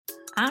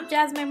I'm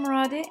Jasmine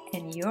Moradi,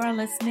 and you are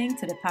listening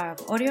to The Power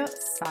of Audio,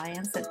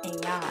 Science, and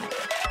AI.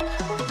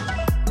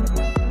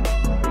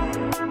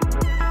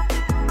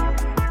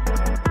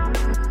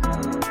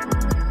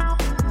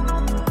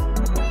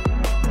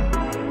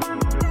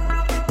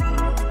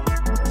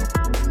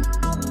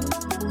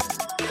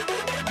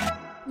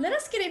 Let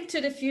us get into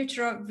the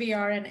future of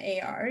VR and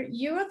AR.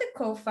 You are the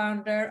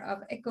co-founder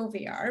of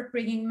EccoVR,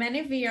 bringing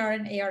many VR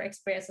and AR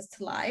experiences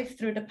to life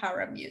through the power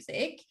of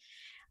music.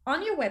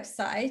 On your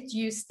website,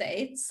 you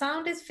state,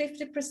 sound is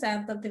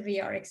 50% of the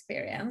VR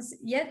experience,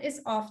 yet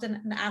is often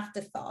an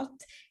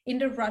afterthought in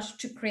the rush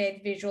to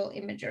create visual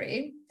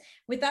imagery.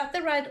 Without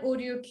the right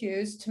audio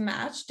cues to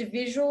match the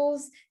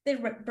visuals, the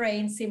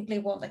brain simply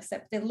won't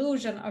accept the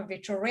illusion of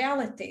virtual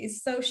reality.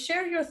 So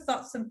share your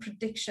thoughts and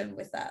prediction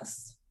with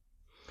us.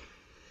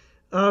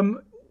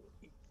 Our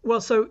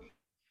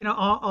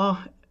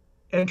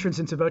entrance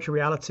into virtual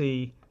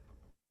reality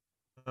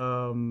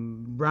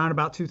around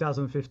about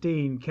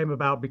 2015 came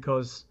about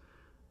because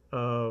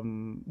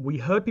we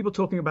heard people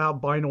talking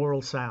about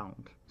binaural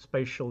sound,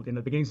 spatial, the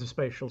beginnings of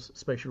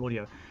spatial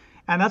audio,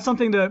 and that's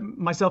something that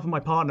myself and my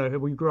partner, who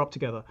we grew up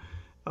together,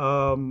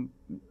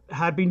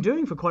 had been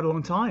doing for quite a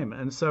long time.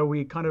 And so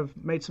we kind of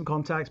made some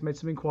contacts, made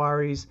some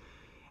inquiries,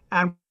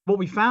 and what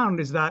we found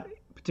is that,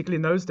 particularly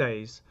in those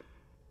days,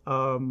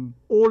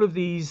 all of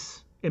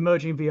these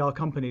emerging VR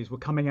companies were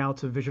coming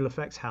out of visual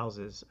effects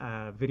houses,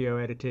 video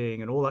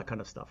editing and all that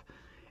kind of stuff.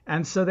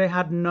 And so they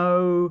had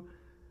no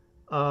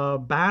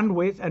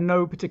bandwidth and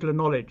no particular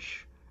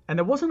knowledge. And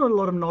there wasn't a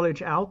lot of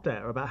knowledge out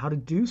there about how to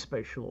do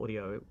spatial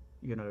audio,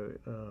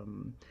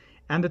 and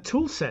the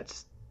tool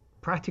sets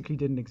practically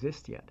didn't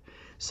exist yet.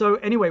 So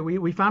anyway,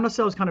 we found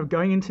ourselves kind of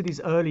going into these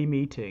early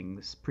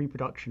meetings,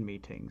 pre-production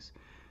meetings,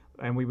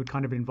 and we would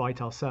kind of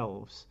invite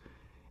ourselves.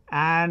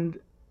 And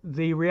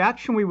the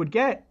reaction we would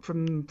get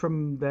from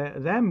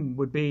them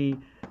would be,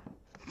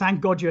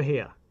 thank God you're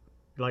here.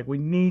 Like, we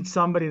need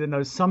somebody that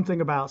knows something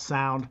about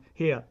sound.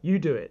 Here, you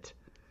do it.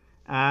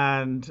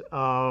 And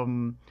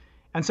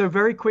so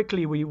very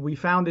quickly we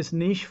found this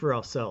niche for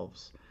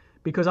ourselves,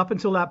 because up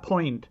until that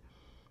point,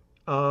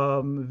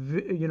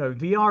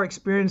 VR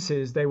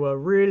experiences, they were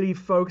really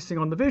focusing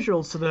on the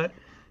visuals, so that,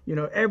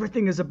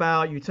 everything is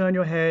about, you turn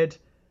your head,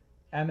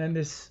 and then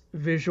this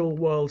visual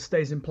world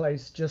stays in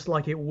place just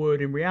like it would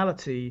in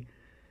reality.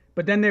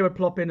 But then they would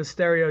plop in a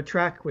stereo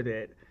track with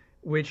it,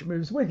 which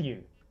moves with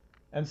you.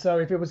 And so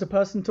if it was a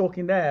person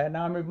talking there,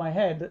 now I move my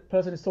head, that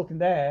person is talking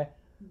there,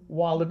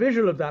 while the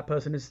visual of that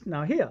person is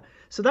now here.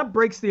 So that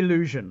breaks the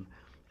illusion.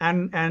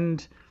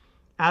 And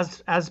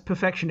as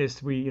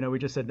perfectionists, we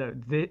just said, no,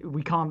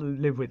 we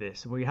can't live with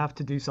this. We have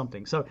to do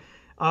something. So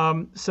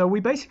we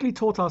basically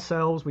taught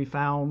ourselves. We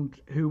found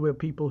who were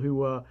people who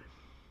were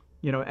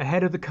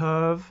ahead of the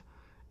curve,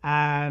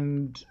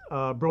 and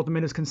brought them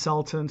in as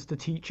consultants to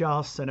teach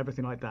us and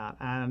everything like that.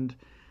 And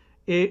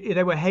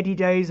they were heady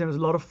days, and it was a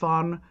lot of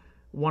fun.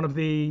 One of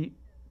the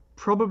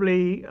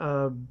probably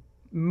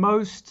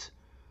most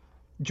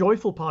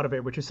joyful part of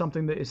it, which is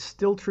something that is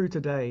still true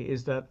today,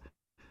 is that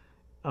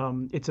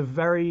it's a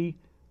very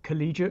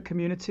collegiate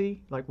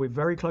community. Like, we're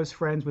very close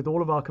friends with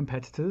all of our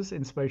competitors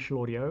in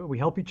spatial audio. We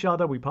help each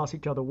other, we pass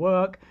each other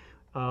work.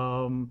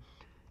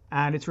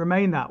 And it's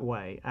remained that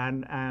way.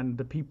 And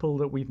the people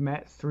that we've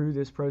met through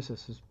this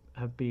process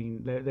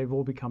they've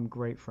all become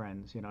great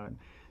friends, and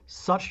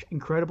such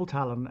incredible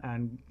talent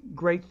and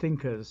great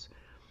thinkers.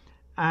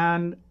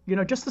 And,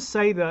 just to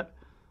say that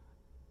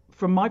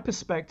from my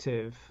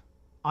perspective,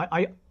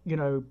 I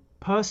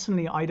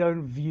personally, I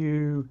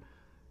don't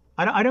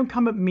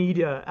come at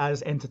media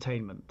as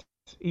entertainment,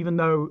 even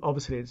though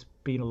obviously it's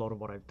been a lot of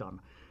what I've done.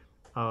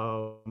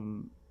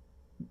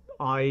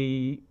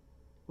 I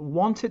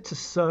want it to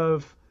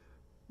serve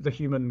the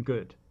human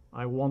good.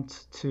 I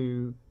want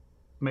to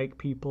make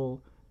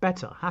people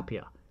better,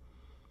 happier,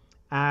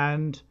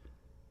 and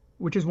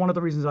which is one of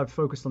the reasons I've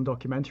focused on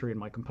documentary in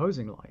my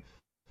composing life.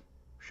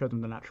 Show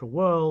them the natural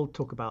world,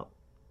 talk about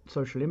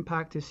social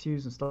impact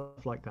issues and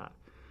stuff like that.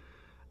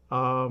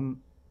 So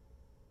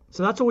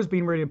that's always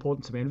been really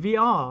important to me. And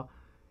VR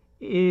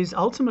is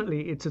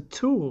ultimately, it's a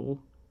tool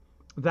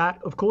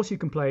that, of course, you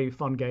can play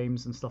fun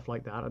games and stuff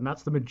like that, and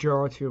that's the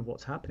majority of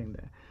what's happening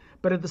there.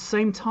 But at the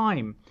same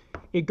time,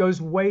 it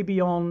goes way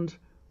beyond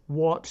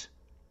what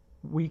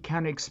we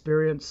can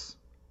experience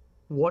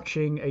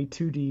watching a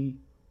 2D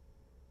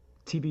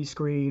TV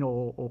screen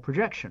or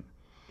projection.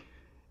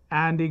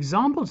 And the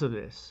examples of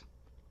this,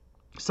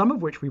 some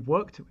of which we've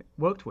worked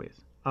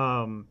with,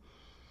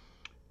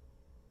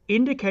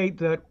 indicate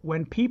that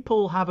when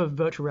people have a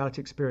virtual reality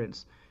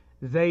experience,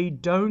 they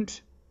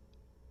don't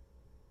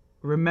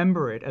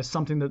remember it as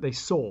something that they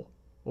saw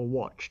or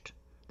watched.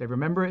 They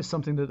remember it as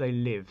something that they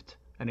lived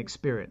and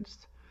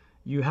experienced.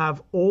 You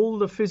have all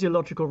the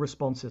physiological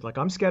responses. Like,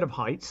 I'm scared of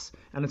heights,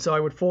 and so I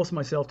would force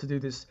myself to do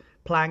this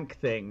plank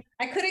thing.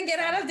 I couldn't get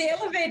out of the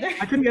elevator.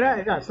 I couldn't get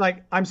out. Yeah, it's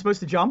like I'm supposed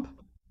to jump.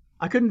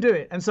 I couldn't do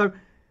it. And so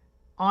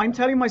I'm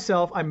telling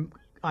myself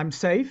I'm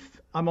safe.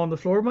 I'm on the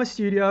floor of my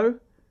studio.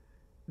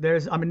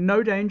 I'm in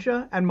no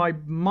danger, and my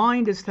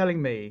mind is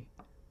telling me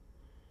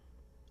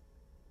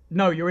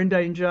no, you're in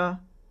danger.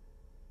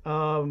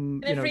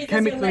 And it freezes your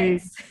Chemically,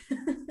 legs.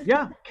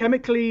 yeah,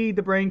 chemically,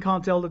 the brain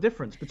can't tell the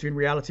difference between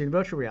reality and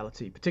virtual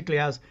reality, particularly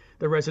as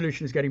the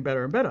resolution is getting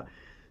better and better.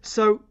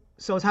 So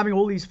I was having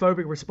all these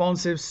phobic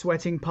responses,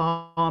 sweating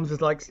palms.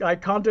 It's like, I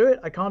can't do it.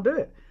 I can't do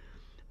it.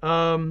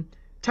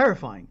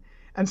 Terrifying.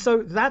 And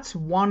so that's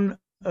one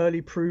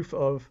early proof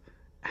of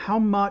how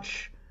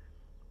much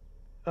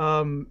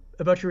a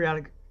virtual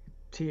reality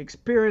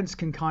experience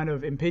can kind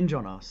of impinge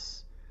on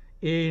us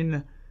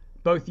in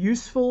both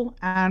useful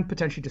and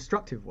potentially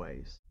destructive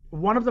ways.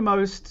 One of the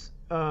most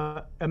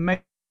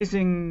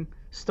amazing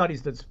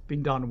studies that's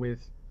been done with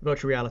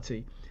virtual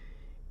reality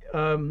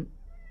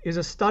is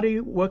a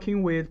study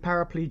working with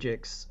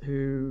paraplegics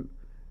who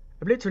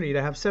literally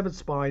they have severed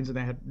spines and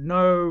they had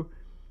no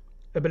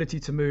ability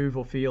to move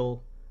or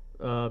feel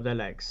their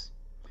legs.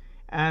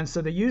 And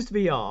so they used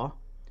VR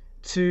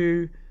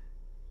to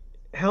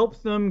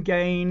help them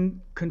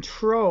gain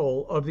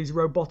control of these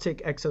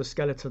robotic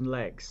exoskeleton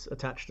legs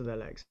attached to their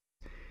legs.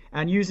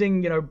 And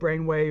using,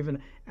 brainwave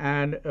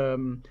and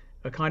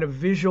a kind of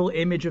visual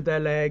image of their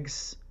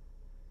legs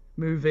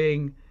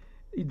moving,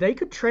 they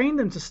could train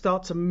them to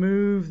start to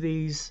move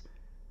these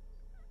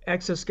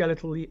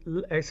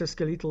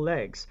exoskeletal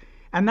legs.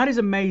 And that is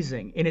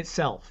amazing in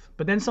itself.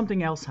 But then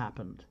something else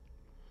happened.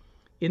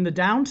 In the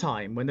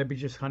downtime, when they'd be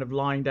just kind of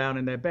lying down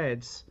in their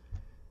beds,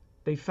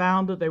 they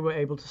found that they were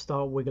able to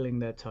start wiggling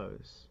their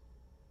toes.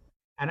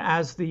 And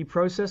as the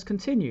process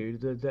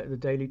continued, the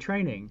daily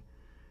training,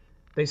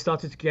 they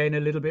started to gain a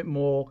little bit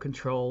more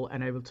control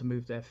and able to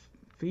move their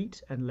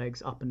feet and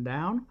legs up and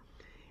down.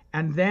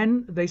 And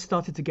then they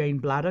started to gain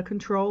bladder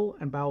control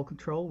and bowel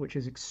control, which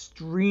is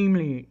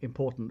extremely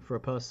important for a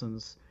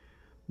person's,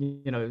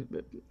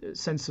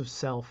 sense of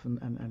self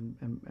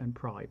and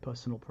pride,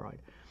 personal pride.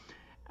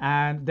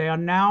 And they are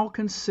now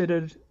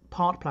considered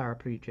part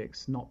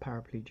paraplegics, not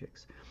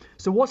paraplegics.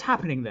 So what's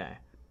happening there?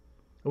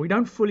 We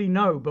don't fully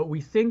know, but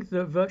we think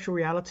that virtual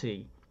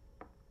reality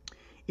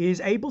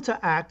is able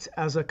to act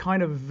as a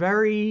kind of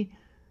very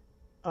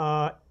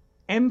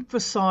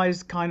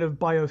emphasized kind of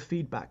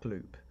biofeedback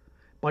loop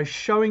by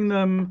showing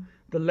them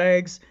the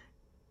legs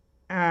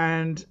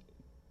and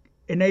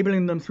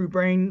enabling them through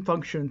brain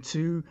function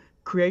to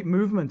create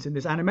movement in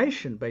this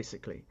animation,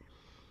 basically.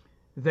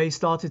 They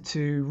started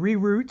to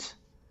reroute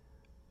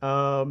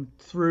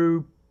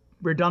through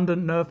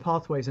redundant nerve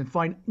pathways and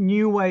find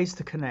new ways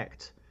to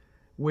connect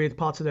with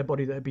parts of their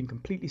body that had been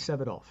completely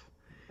severed off.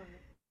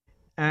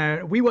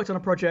 We worked on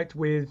a project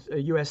with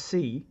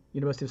USC,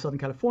 University of Southern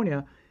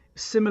California,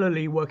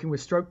 similarly working with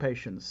stroke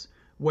patients,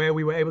 where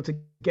we were able to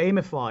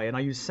gamify, and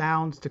I use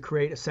sounds to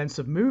create a sense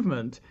of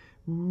movement.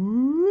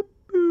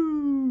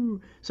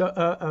 So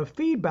a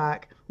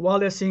feedback while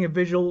they're seeing a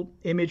visual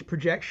image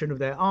projection of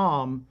their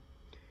arm,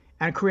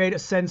 and create a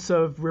sense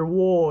of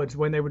rewards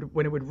when it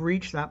would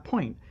reach that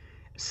point.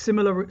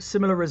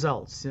 Similar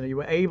results. You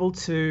were able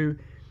to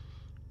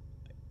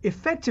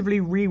effectively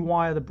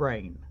rewire the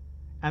brain.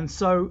 And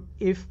so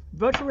if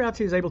virtual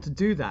reality is able to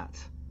do that,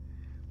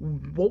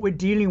 what we're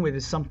dealing with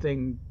is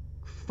something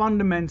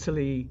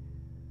fundamentally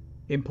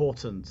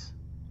important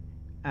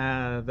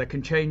that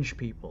can change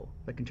people.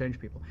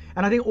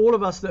 And I think all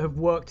of us that have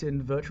worked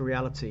in virtual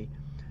reality,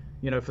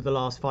 for the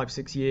last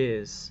 5-6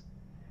 years,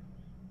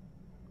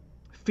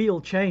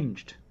 feel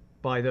changed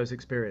by those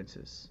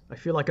experiences. I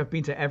feel like I've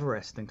been to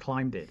Everest and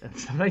climbed it,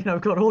 and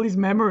I've got all these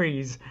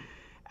memories,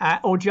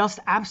 or just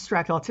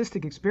abstract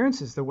artistic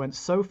experiences that went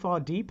so far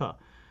deeper,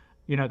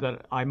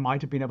 that I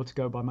might have been able to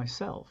go by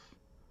myself.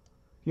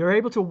 You're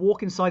able to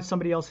walk inside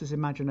somebody else's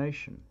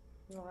imagination.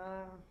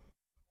 Wow.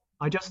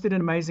 I just did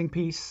an amazing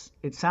piece.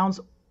 It sounds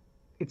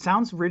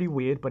really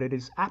weird, but it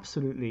is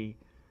absolutely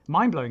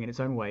mind-blowing in its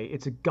own way.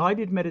 It's a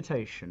guided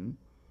meditation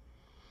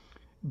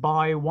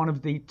by one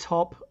of the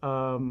top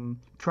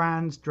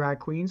trans drag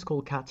queens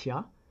called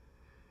Katya.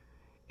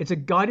 It's a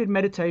guided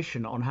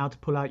meditation on how to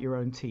pull out your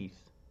own teeth.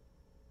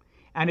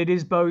 And it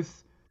is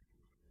both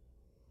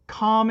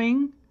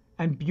calming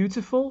and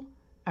beautiful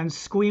and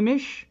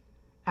squeamish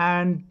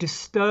and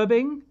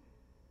disturbing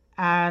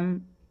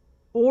and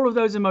all of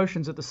those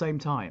emotions at the same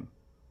time.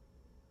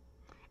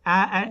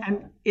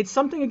 And it's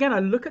something, again, I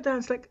look at that and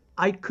it's like,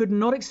 I could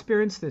not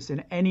experience this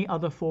in any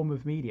other form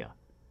of media.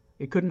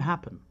 It couldn't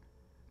happen.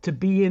 To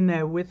be in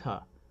there with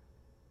her,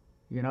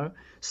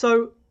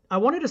 So I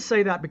wanted to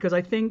say that because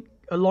I think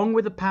along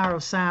with the power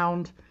of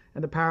sound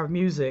and the power of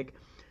music,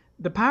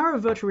 the power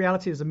of virtual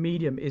reality as a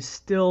medium is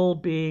still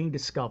being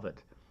discovered.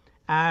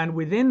 And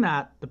within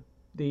that,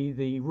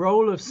 the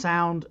role of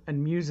sound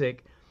and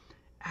music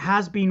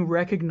has been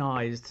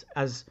recognized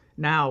as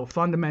now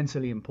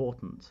fundamentally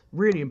important,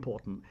 really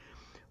important.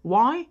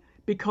 Why?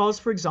 Because,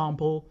 for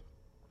example,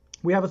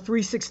 we have a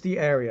 360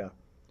 area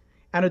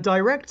and a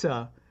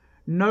director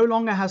no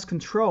longer has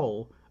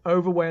control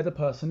over where the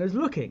person is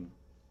looking,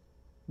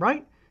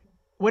 right?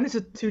 When it's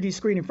a 2D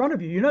screen in front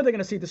of you, they're going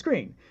to see the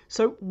screen.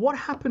 So what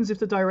happens if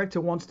the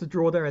director wants to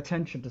draw their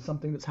attention to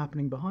something that's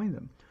happening behind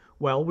them?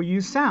 Well, we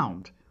use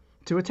sound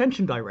to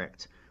attention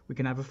direct. We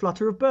can have a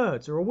flutter of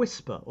birds or a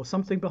whisper or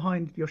something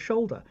behind your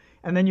shoulder.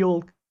 And then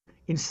you'll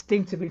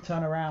instinctively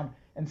turn around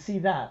and see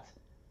that.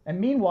 And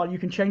meanwhile, you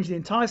can change the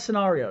entire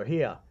scenario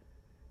here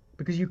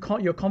because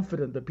you're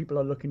confident that people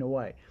are looking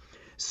away.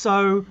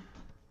 So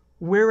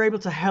we're able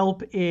to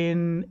help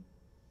in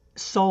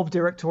solve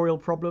directorial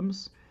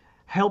problems,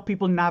 help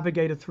people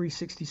navigate a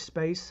 360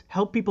 space,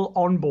 help people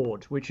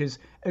onboard, which is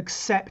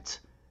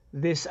accept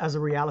this as a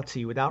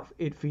reality without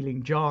it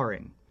feeling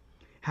jarring.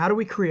 How do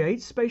we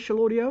create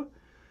spatial audio?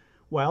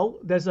 Well,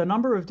 there's a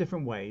number of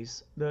different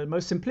ways. The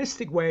most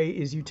simplistic way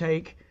is you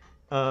take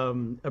a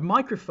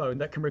microphone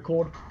that can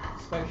record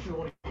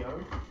spatial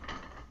audio,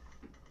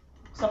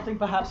 something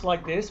perhaps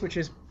like this, which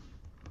is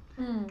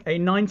a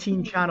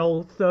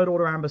 19-channel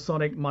third-order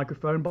ambisonic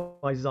microphone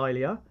by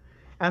Xylia.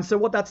 And so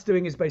what that's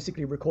doing is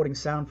basically recording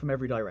sound from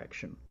every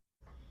direction.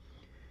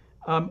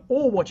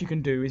 Or what you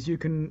can do is you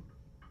can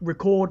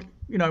record,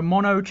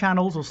 mono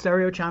channels or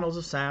stereo channels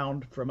of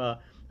sound from a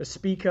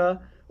speaker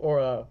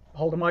or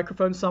hold a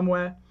microphone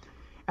somewhere.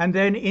 And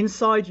then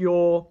inside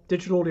your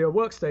digital audio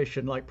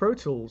workstation like Pro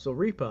Tools or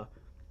Reaper,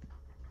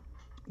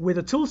 with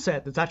a tool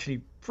set that's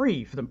actually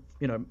free for them,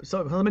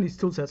 so some of these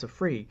tool sets are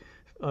free,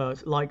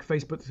 like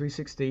Facebook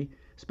 360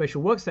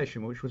 Spatial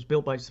Workstation, which was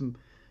built by some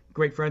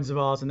great friends of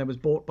ours and then was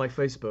bought by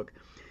Facebook.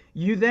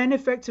 You then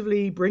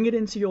effectively bring it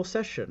into your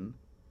session,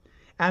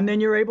 and then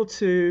you're able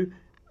to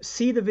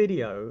see the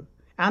video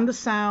and the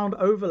sound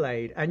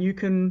overlaid, and you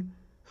can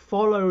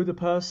follow the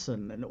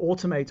person and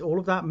automate all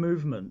of that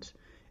movement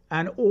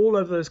and all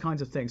of those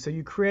kinds of things. So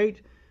you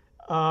create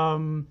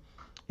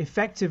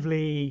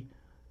effectively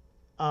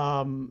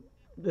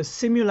the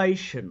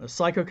simulation, a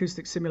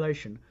psychoacoustic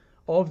simulation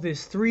of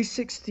this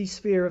 360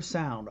 sphere of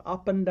sound,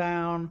 up and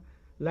down,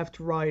 left,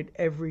 right,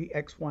 every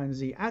X, Y, and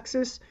Z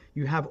axis.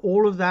 You have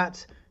all of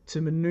that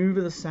to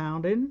maneuver the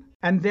sound in.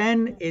 And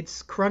then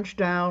it's crunched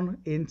down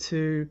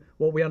into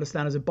what we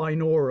understand as a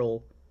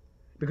binaural,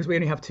 because we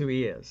only have two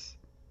ears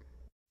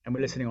and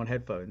we're listening on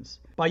headphones.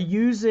 By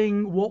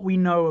using what we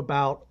know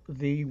about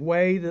the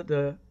way that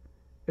a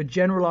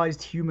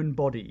generalized human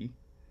body,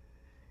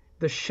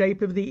 the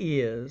shape of the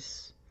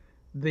ears,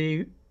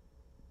 the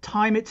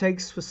time it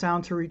takes for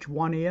sound to reach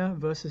one ear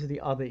versus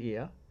the other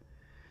ear,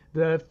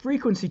 the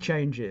frequency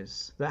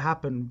changes that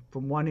happen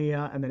from one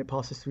ear and then it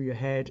passes through your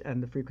head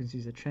and the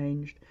frequencies are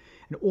changed,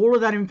 and all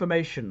of that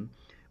information,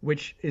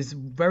 which is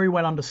very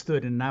well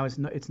understood and now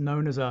it's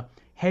known as a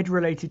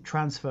head-related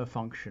transfer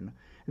function,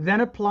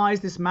 then applies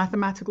this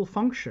mathematical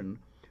function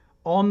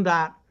on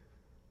that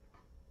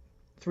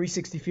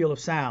 360 field of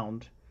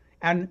sound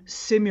and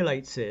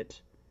simulates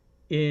it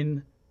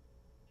in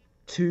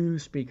two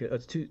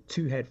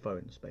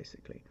headphones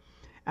basically.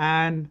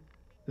 And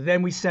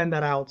then we send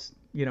that out,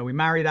 we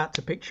marry that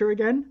to picture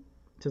again,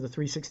 to the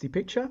 360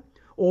 picture,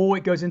 or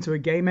it goes into a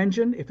game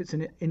engine if it's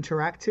an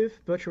interactive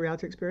virtual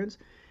reality experience,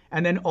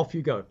 and then off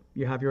you go.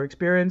 You have your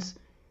experience,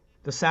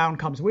 the sound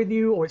comes with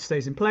you, or it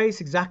stays in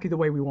place exactly the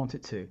way we want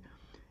it to.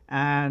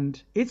 And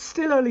it's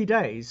still early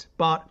days,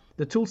 but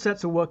the tool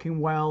sets are working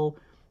well.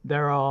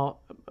 There are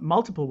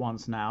multiple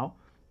ones now,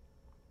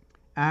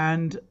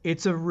 and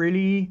it's a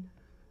really,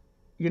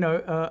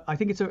 I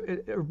think it's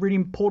a really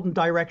important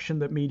direction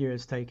that media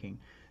is taking.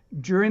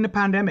 During the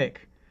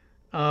pandemic,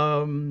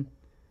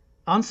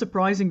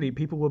 unsurprisingly,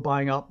 people were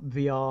buying up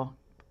VR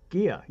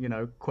gear,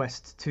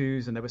 Quest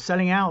 2s, and they were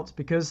selling out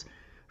because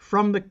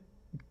from the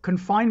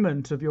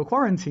confinement of your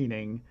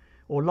quarantining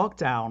or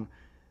lockdown,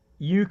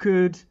 you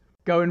could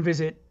go and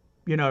visit,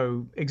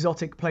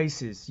 exotic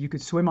places. You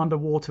could swim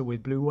underwater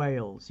with blue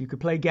whales. You could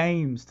play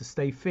games to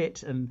stay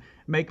fit and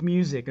make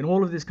music and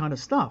all of this kind of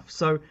stuff.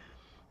 So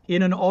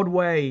in an odd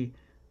way,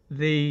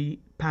 the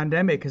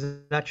pandemic has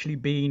actually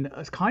been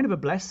a kind of a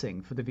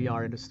blessing for the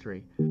VR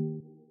industry.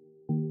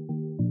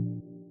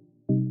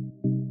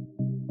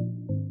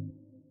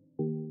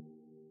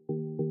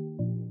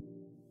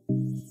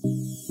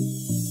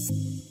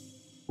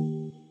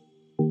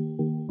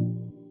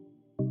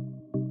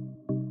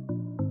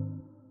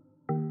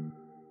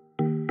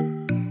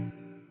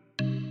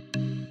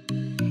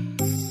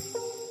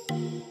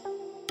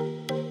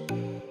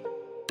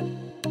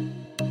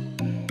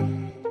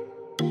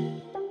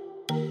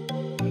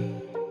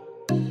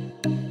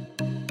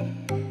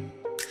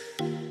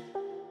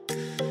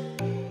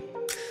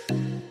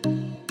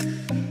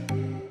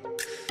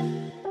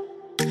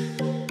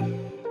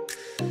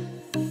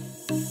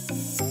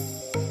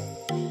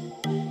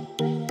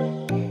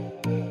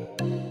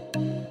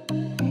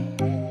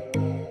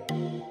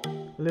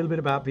 A little bit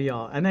about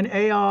VR. And then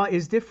AR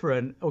is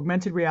different.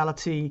 Augmented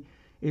reality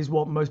is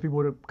what most people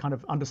would kind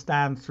of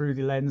understand through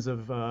the lens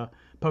of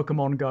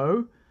Pokemon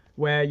Go,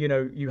 where,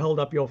 you hold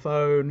up your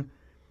phone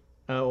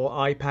or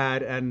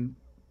iPad and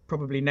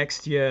probably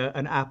next year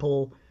an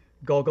Apple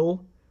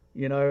goggle,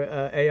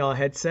 AR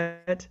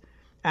headset,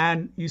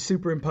 and you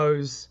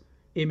superimpose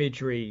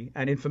imagery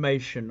and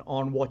information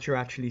on what you're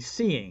actually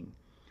seeing.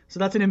 So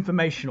that's an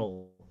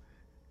informational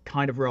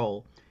kind of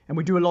role. And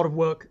we do a lot of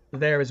work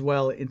there as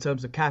well in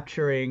terms of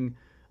capturing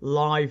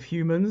live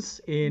humans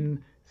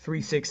in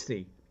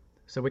 360.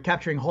 So we're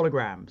capturing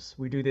holograms.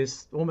 We do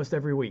this almost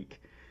every week.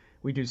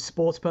 We do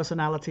sports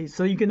personalities.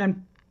 So you can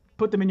then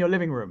put them in your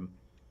living room,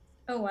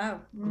 Oh,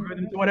 wow. grow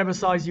them to whatever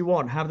size you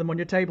want, have them on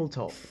your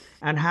tabletop,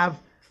 and have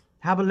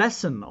a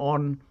lesson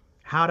on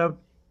how to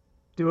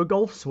do a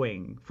golf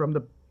swing from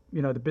the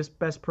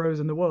best pros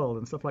in the world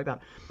and stuff like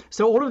that.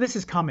 So all of this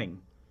is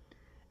coming,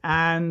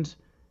 and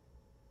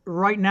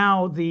right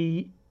now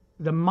the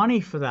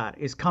money for that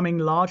is coming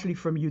largely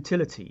from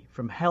utility,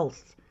 from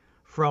health,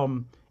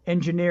 from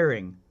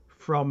engineering,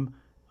 from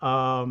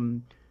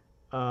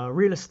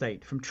real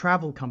estate, from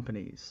travel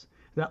companies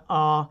that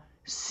are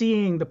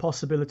seeing the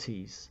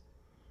possibilities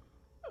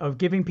of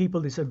giving people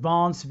this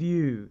advanced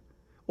view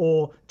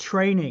or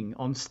training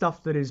on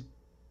stuff that is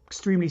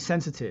extremely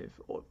sensitive,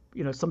 or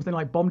something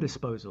like bomb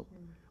disposal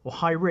or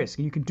high risk.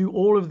 And you can do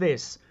all of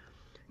this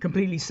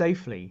completely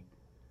safely,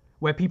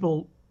 where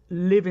people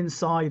live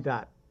inside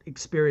that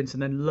experience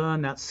and then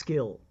learn that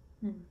skill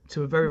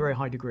to a very, very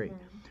high degree.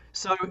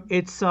 So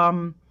it's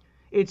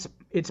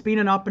been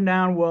an up and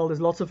down world.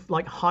 There's lots of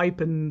like hype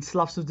and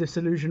sloughs of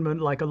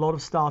disillusionment, like a lot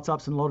of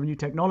startups and a lot of new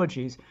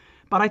technologies.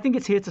 But I think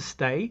it's here to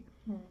stay.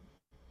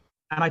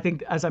 And I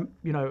think, as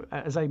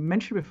I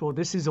mentioned before,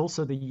 this is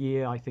also the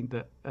year I think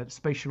that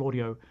spatial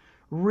audio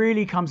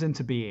really comes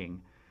into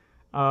being.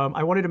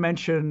 I wanted to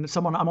mention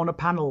someone. I'm on a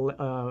panel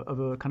of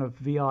a kind of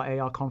VR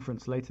AR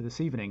conference later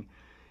this evening,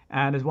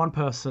 and there's one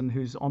person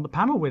who's on the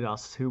panel with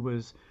us who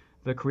was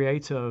the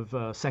creator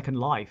of Second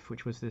Life,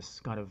 which was this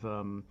kind of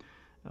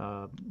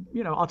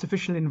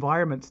artificial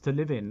environment to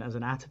live in as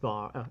an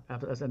avatar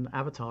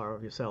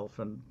of yourself,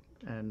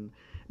 and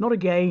not a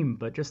game,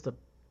 but just a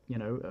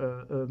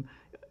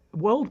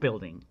world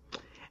building.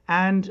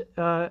 And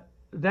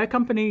their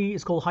company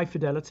is called High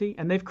Fidelity,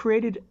 and they've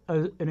created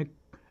an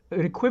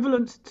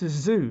equivalent to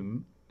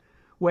Zoom,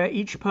 where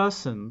each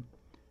person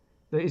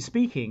that is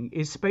speaking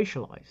is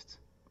spatialized.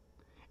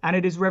 And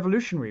it is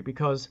revolutionary,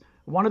 because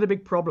one of the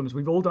big problems,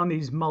 we've all done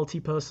these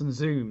multi-person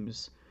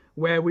Zooms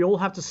where we all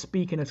have to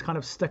speak in a kind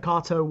of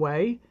staccato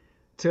way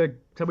so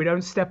we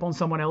don't step on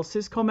someone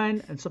else's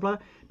comment and stuff like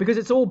that, because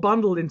it's all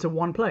bundled into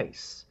one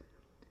place.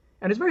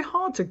 And it's very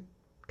hard to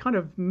kind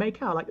of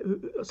make out, like,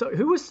 so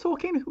who was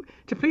talking?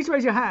 To please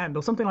raise your hand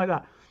or something like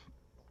that.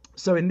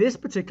 So in this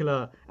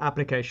particular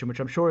application, which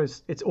I'm sure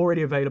it's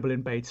already available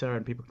in beta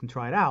and people can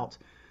try it out,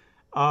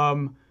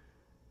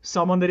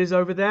 someone that is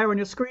over there on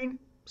your screen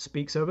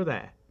speaks over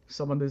there.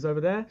 Someone that's over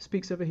there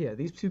speaks over here.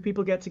 These two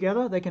people get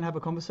together, they can have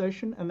a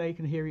conversation, and they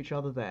can hear each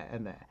other there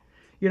and there.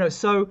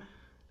 So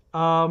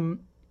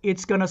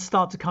it's going to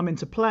start to come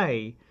into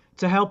play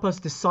to help us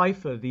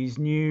decipher these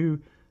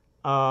new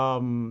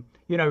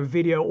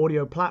video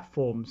audio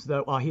platforms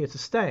that are here to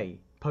stay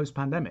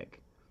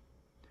post-pandemic.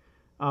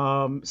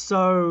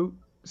 So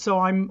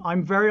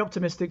I'm very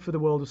optimistic for the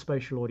world of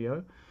spatial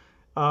audio,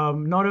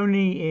 not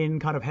only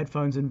in kind of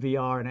headphones and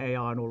VR and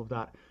AR and all of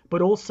that,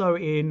 but also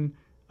in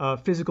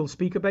physical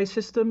speaker-based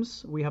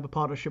systems. We have a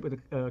partnership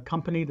with a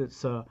company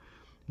that's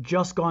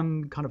just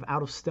gone kind of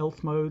out of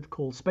stealth mode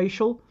called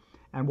Spatial,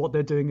 and what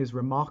they're doing is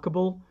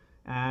remarkable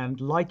and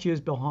light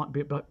years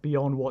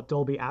beyond what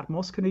Dolby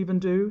Atmos can even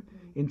do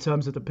in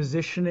terms of the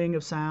positioning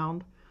of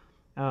sound.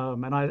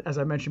 And as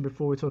I mentioned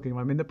before,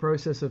 I'm in the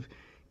process of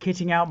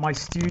kitting out my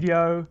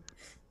studio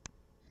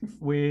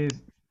with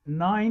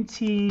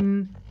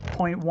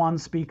 19.1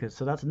 speakers.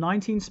 So that's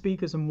 19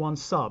 speakers and one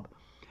sub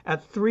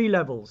at 3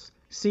 levels: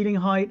 ceiling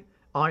height,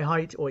 eye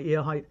height or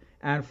ear height,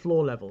 and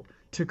floor level,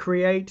 to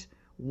create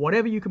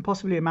whatever you can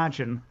possibly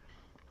imagine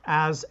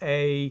as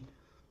an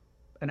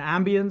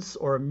ambience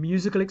or a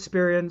musical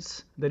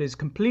experience that is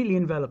completely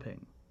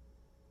enveloping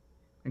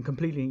and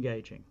completely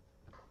engaging.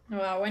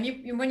 Well,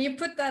 when you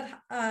put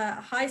that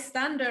high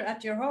standard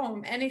at your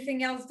home,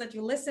 anything else that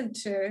you listen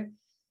to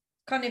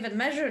can't even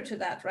measure to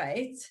that,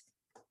 right?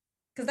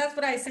 Because that's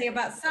what I say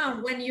about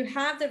sound. When you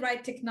have the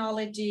right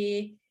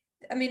technology,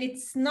 I mean,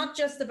 it's not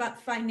just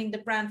about finding the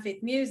brand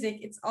fit music,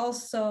 it's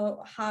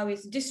also how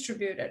it's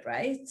distributed,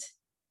 right?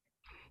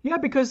 Yeah,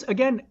 because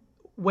again,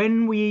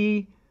 when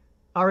we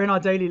are in our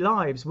daily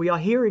lives, we are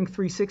hearing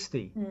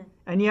 360,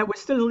 and yet we're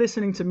still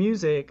listening to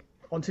music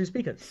on 2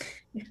 speakers.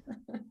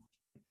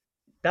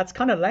 That's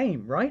kind of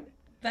lame, right?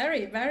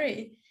 Very,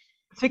 very.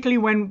 Particularly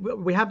when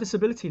we have this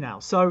ability now.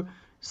 So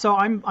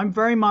I'm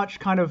very much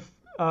kind of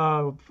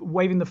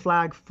waving the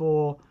flag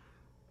for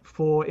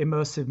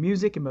immersive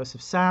music,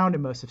 immersive sound,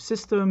 immersive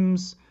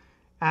systems,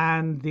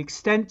 and the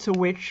extent to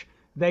which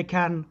they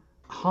can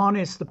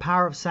harness the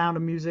power of sound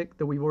and music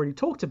that we've already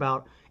talked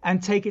about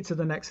and take it to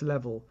the next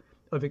level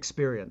of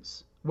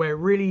experience, where it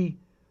really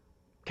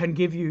can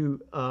give you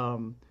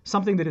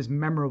something that is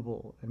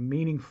memorable and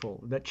meaningful,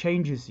 that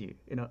changes you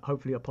in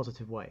hopefully a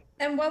positive way.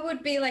 And what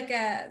would be like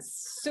a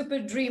super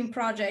dream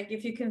project,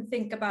 if you can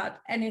think about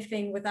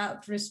anything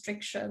without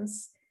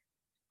restrictions?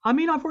 I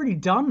mean, I've already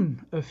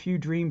done a few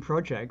dream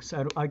projects.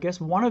 I guess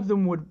one of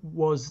them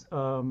was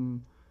a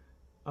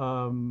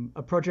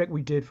project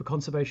we did for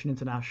Conservation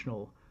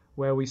International,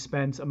 where we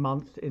spent a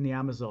month in the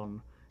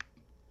Amazon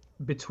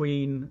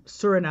between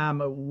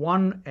Suriname at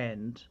one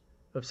end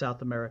of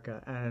South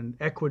America and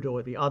Ecuador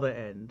at the other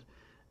end,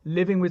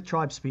 living with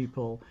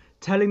tribespeople,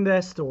 telling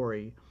their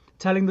story,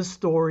 telling the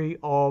story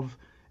of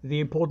the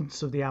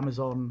importance of the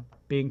Amazon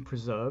being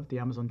preserved, the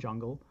Amazon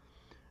jungle,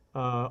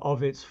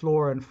 of its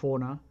flora and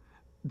fauna,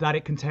 that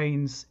it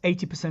contains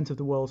 80% of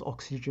the world's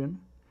oxygen,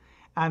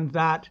 and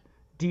that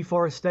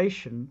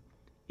deforestation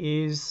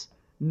is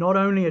not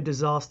only a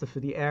disaster for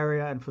the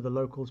area and for the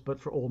locals, but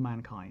for all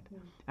mankind.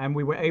 And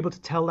we were able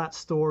to tell that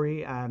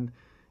story and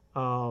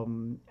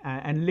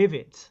live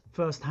it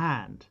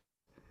firsthand,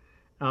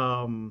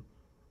 um,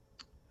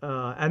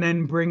 and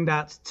then bring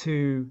that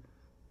to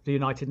the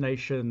United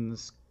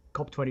Nations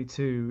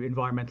COP22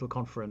 environmental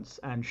conference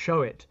and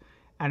show it,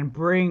 and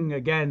bring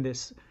again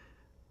this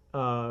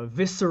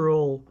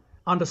visceral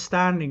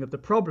understanding of the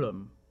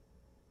problem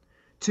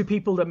to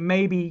people that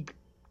maybe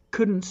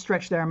couldn't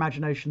stretch their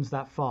imaginations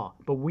that far,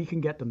 but we can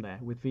get them there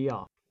with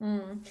VR.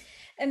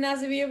 And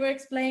as we were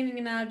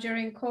explaining now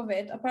during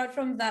COVID, apart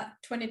from that,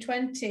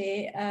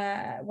 2020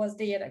 was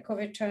the year that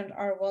COVID turned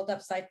our world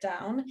upside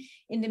down.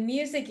 In the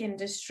music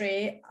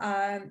industry,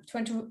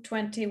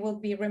 2020 will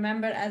be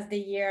remembered as the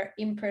year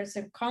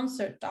in-person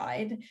concert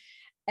died.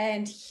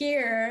 And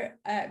here,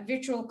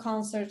 virtual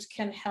concerts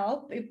can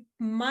help. It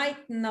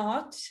might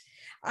not.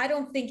 I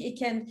don't think it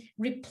can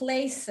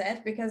replace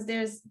it, because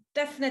there's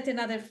definitely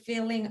another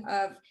feeling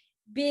of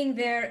being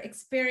there,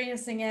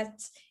 experiencing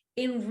it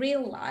in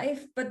real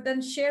life. But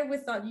then share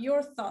with us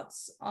your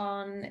thoughts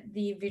on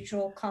the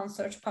virtual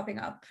concerts popping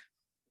up.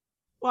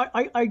 Well,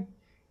 I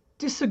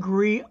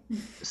disagree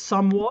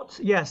somewhat.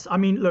 Yes, I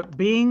mean, look,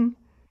 being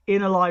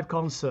in a live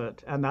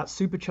concert and that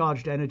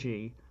supercharged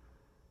energy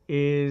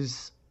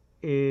is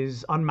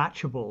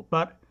unmatchable.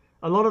 But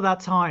a lot of that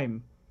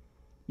time,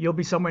 you'll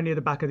be somewhere near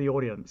the back of the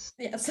audience.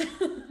 Yes.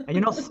 And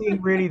you're not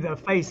seeing really the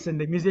face and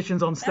the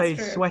musicians on stage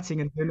sweating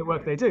and doing the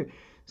work they do.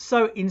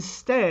 So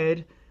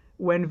instead,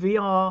 when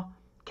VR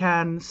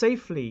can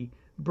safely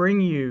bring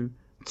you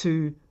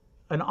to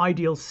an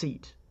ideal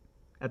seat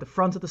at the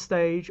front of the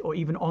stage or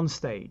even on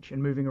stage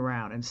and moving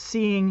around and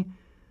seeing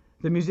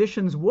the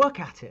musicians work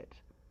at it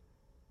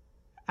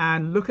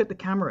and look at the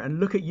camera and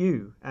look at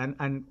you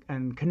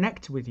and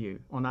connect with you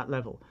on that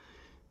level.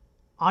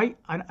 I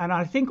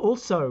think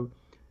also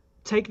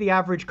take the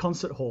average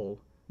concert hall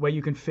where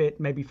you can fit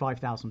maybe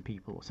 5,000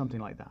 people or something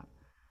like that.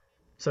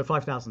 So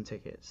 5,000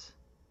 tickets.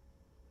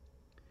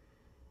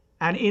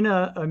 And in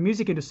a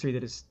music industry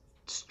that is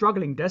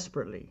struggling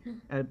desperately,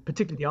 and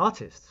particularly the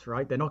artists,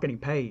 right? They're not getting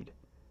paid.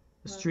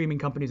 The streaming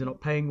companies are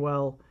not paying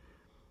well.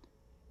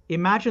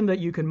 Imagine that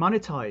you can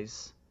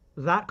monetize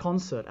that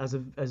concert as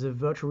a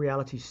virtual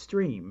reality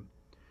stream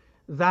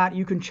that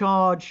you can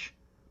charge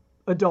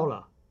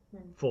 $1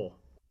 for.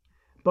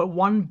 But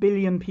 1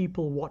 billion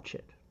people watch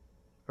it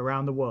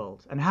around the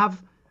world and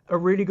have a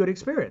really good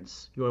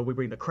experience. We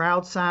bring the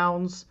crowd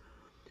sounds,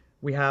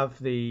 we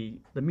have the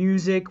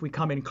music, we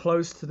come in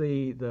close to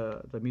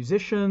the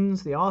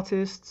musicians, the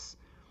artists,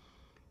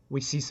 we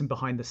see some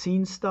behind the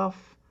scenes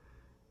stuff,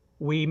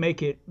 we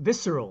make it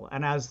visceral,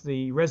 and as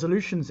the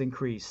resolutions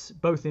increase,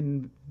 both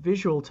in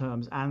visual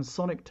terms and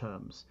sonic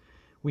terms,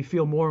 we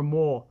feel more and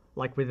more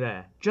like we're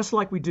there, just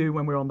like we do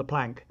when we're on the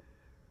plank.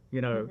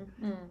 We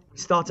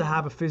start to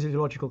have a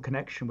physiological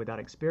connection with that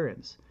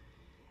experience.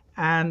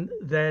 And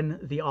then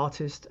the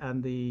artist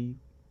and the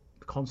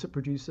concert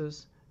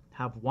producers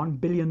have $1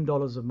 billion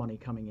of money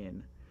coming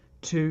in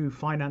to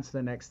finance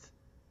their next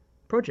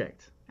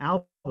project,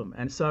 album.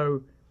 And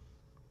so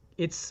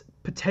it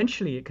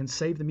can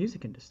save the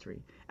music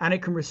industry, and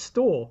it can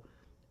restore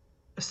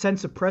a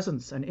sense of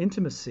presence and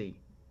intimacy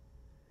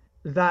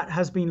that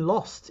has been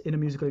lost in a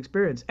musical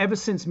experience ever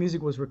since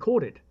music was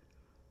recorded.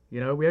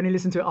 We only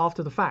listen to it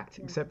after the fact,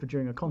 except for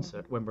during a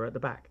concert when we're at the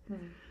back.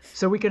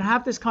 So we can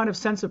have this kind of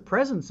sense of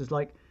presence. It's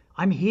like,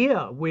 I'm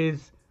here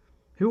with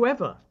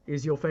whoever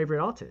is your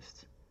favorite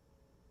artist.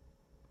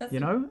 That's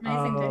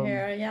amazing to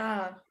hear.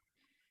 Yeah.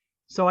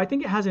 So I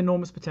think it has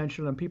enormous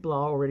potential, and people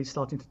are already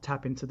starting to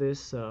tap into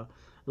this.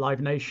 Live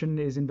Nation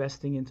is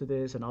investing into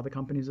this, and other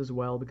companies as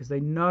well, because they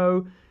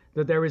know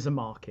that there is a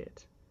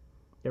market.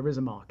 There is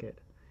a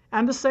market.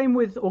 And the same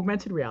with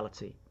augmented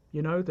reality.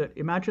 That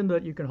imagine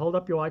that you can hold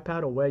up your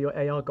iPad or wear your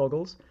AR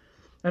goggles,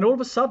 and all of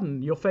a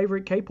sudden your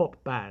favorite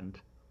K-pop band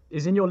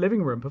is in your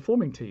living room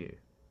performing to you.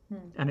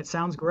 And it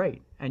sounds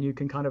great. And you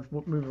can kind of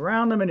move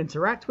around them and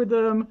interact with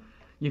them.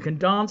 You can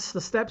dance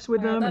the steps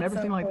with them and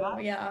everything like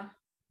that. Yeah.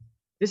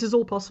 This is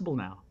all possible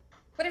now.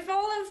 But if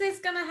all of this is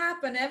going to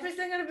happen,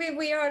 everything going to be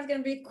VR, is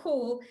going to be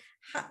cool.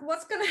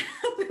 What's going to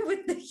happen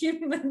with the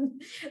human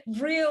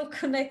real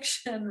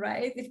connection,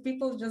 right? If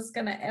people just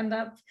going to end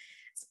up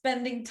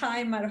spending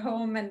time at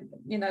home and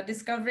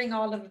discovering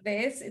all of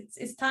this,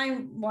 it's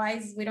time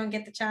wise we don't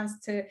get the chance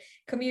to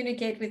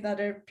communicate with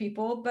other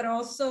people, but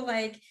also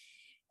like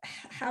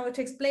how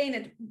to explain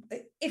it.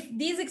 If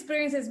these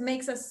experiences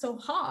makes us so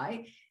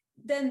high,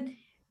 then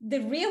the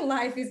real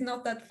life is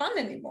not that fun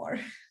anymore.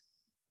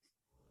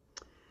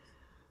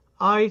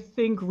 I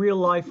think real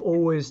life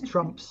always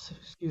trumps,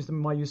 excuse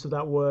my use of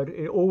that word,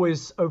 it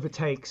always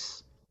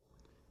overtakes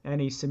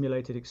any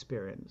simulated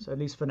experience, at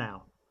least for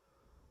now.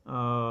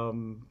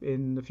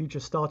 In the future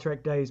Star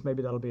Trek days,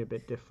 maybe that'll be a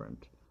bit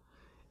different.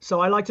 So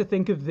I like to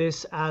think of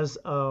this as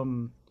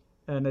an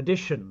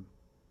addition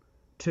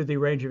to the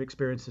range of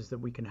experiences that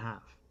we can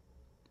have,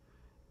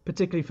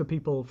 particularly for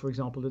people, for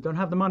example, that don't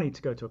have the money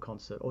to go to a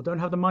concert or don't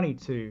have the money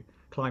to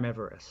climb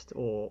Everest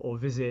or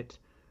visit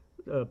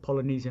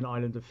Polynesian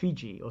island of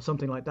Fiji or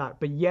something like that,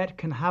 but yet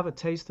can have a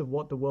taste of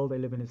what the world they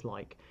live in is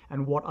like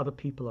and what other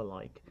people are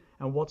like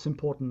and what's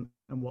important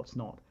and what's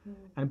not,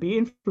 and be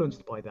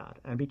influenced by that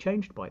and be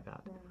changed by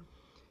that.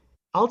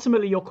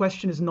 Ultimately, your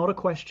question is not a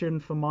question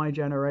for my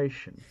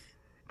generation,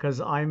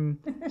 because I'm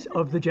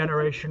of the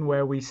generation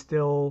where we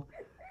still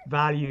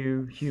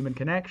value human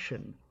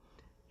connection.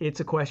 It's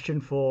a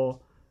question for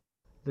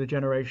the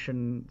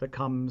generation that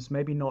comes,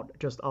 maybe not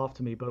just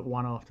after me, but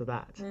one after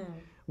that,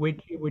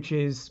 which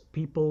is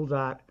people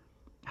that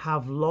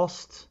have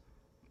lost,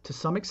 to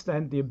some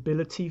extent, the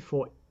ability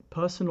for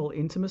personal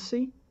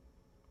intimacy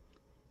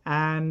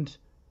and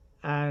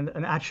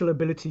an actual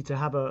ability to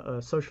have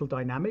a social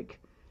dynamic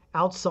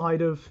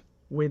outside of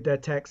with their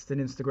text and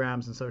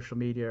Instagrams and social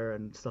media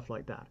and stuff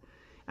like that.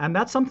 And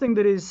that's something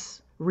that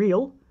is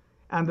real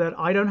and that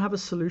I don't have a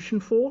solution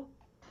for,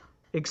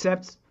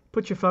 except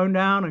put your phone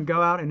down and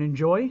go out and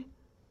enjoy.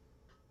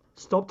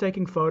 Stop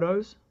taking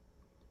photos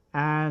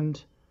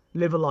and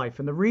live a life.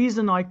 And the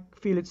reason I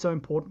feel it's so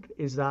important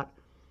is that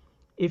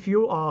if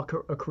you are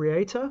a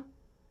creator,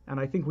 and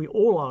I think we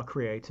all are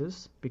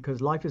creators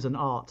because life is an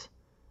art,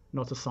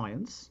 not a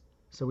science,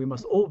 so we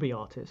must all be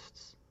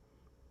artists.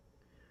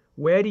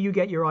 Where do you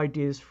get your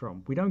ideas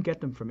from? We don't get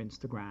them from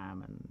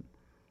Instagram, and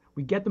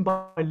we get them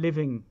by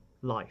living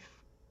life.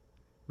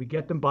 We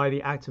get them by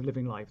the act of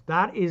living life.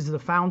 That is the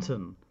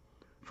fountain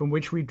from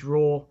which we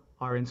draw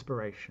our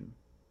inspiration.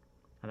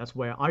 And that's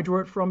where I draw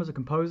it from as a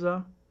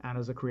composer and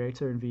as a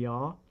creator in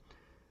VR.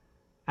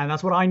 And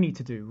that's what I need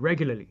to do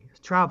regularly,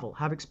 travel,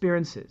 have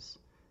experiences.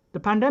 The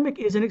pandemic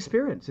is an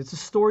experience. It's a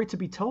story to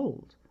be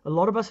told. A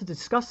lot of us are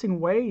discussing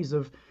ways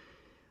of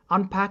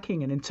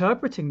unpacking and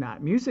interpreting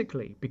that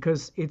musically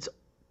because it's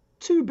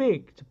too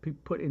big to be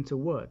put into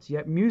words.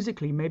 Yet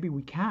musically, maybe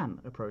we can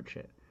approach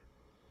it.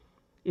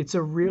 It's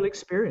a real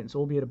experience,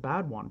 albeit a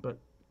bad one, but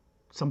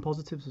some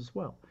positives as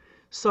well.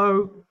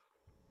 So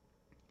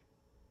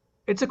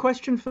it's a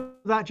question for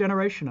that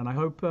generation, and I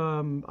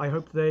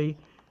hope they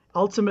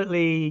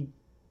ultimately,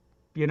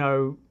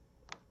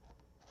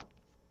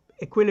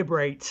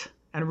 equilibrate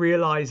and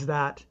realize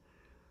that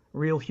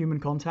real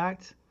human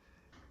contact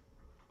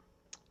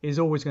is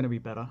always going to be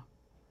better.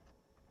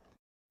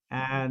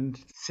 And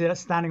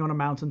standing on a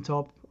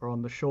mountaintop or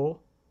on the shore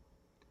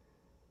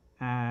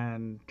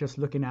and just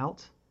looking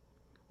out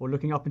or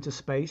looking up into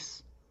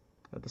space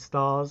at the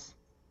stars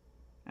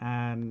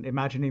and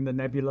imagining the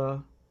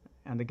nebula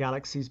and the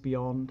galaxies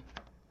beyond,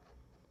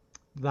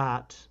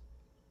 that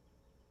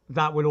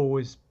will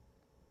always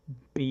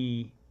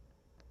be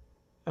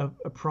a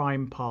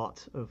prime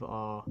part of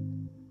our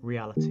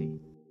reality.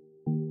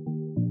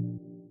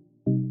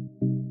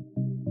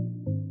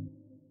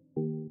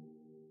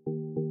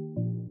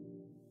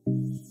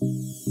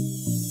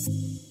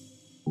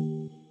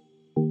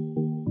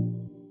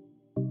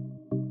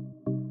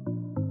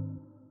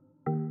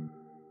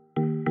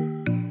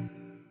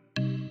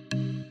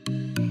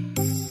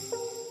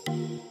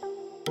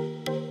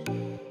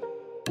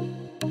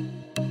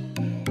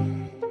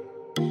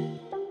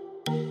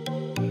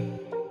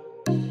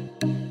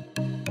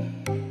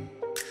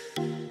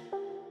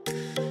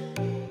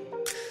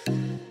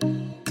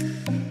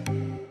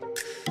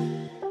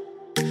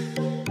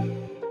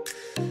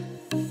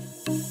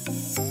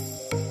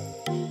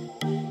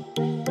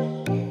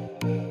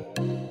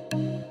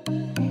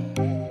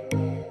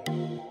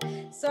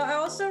 So I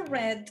also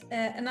read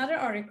another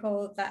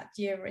article that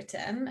you've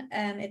written,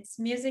 and it's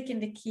music in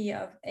the key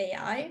of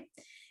AI.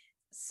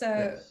 So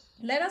Yes.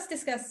 let us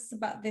discuss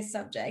about these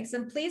subjects,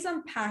 and please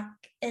unpack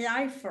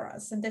AI for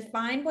us and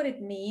define what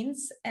it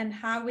means and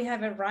how we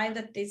have arrived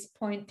at this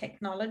point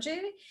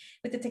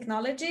with the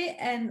technology,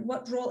 and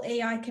what role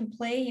AI can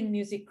play in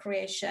music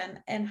creation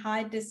and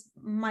how this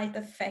might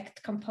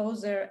affect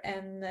composer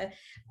and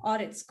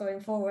artists going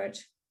forward.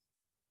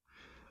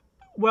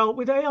 Well,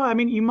 with AI, I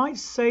mean, you might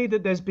say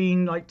that there's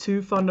been like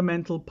two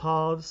fundamental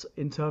paths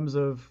in terms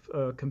of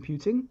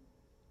computing.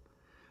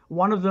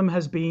 One of them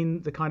has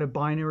been the kind of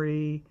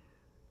binary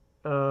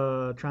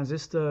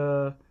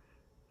transistor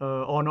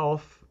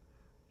on-off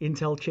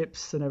Intel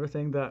chips and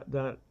everything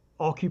that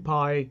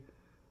occupy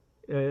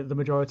the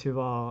majority of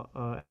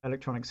our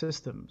electronic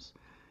systems.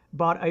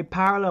 But a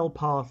parallel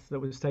path that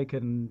was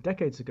taken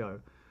decades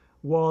ago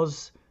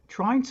was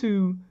trying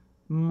to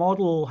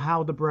model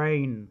how the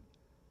brain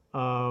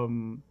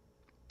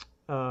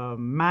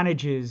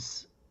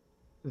manages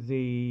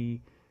the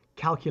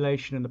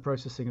calculation and the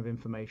processing of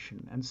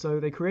information. And so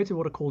they created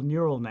what are called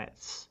neural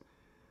nets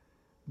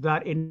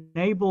that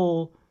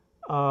enable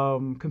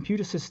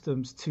computer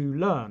systems to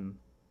learn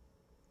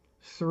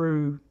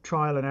through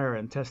trial and error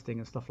and testing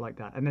and stuff like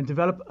that, and then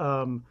develop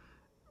a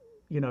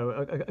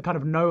kind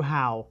of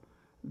know-how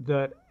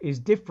that is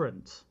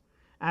different.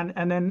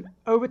 And then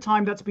over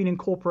time, that's been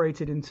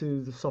incorporated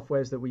into the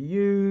softwares that we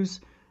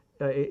use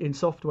in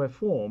software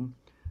form,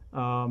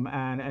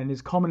 and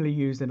is commonly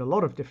used in a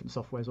lot of different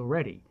softwares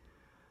already.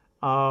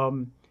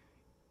 But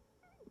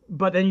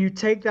then you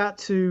take that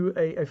to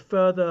a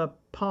further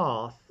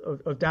path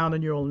of down the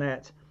neural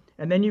net,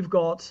 and then you've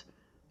got,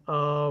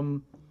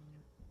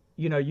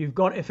 you've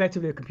got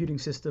effectively a computing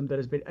system that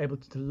has been able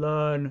to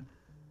learn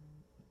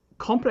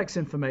complex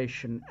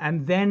information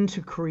and then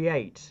to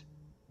create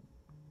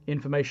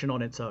information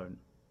on its own.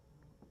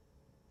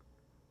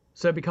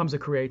 So it becomes a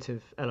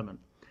creative element.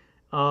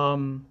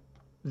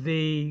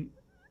 The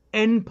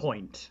end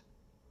point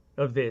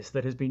of this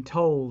that has been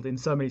told in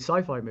so many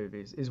sci-fi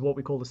movies is what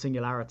we call the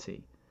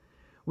singularity,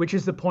 which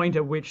is the point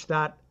at which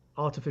that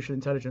artificial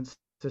intelligence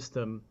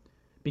system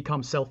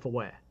becomes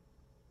self-aware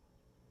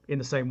in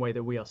the same way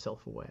that we are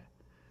self-aware.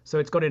 So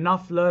it's got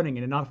enough learning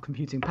and enough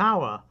computing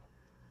power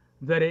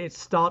that it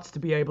starts to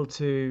be able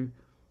to,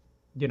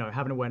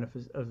 have an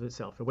awareness of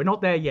itself. We're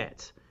not there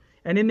yet.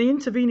 And in the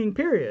intervening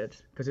period,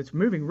 because it's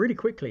moving really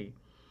quickly,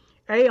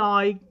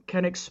 AI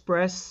can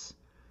express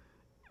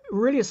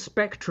really a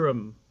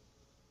spectrum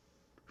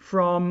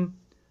from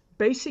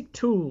basic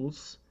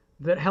tools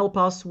that help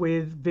us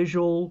with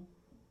visual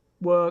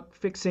work,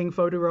 fixing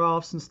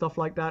photographs and stuff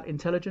like that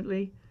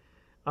intelligently,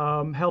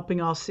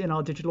 helping us in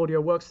our digital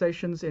audio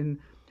workstations in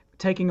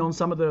taking on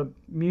some of the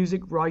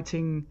music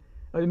writing,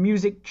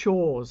 music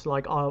chores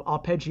like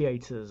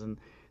arpeggiators and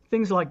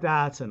things like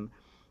that,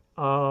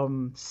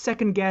 and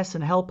second guess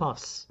and help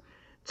us,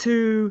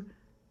 to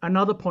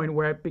another point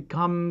where it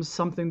becomes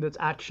something that's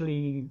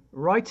actually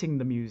writing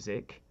the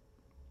music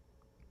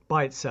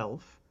by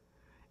itself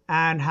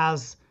and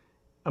has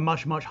a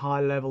much, much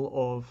higher level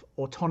of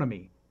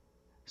autonomy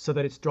so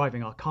that it's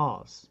driving our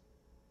cars.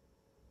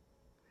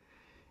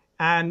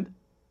 And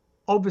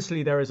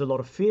obviously there is a lot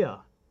of fear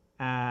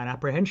and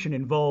apprehension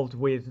involved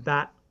with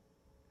that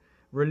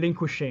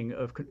relinquishing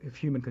of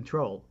human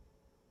control.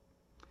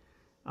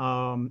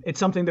 It's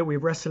something that we're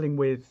wrestling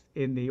with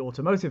in the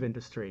automotive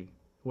industry,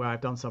 where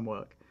I've done some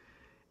work,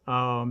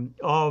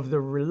 of the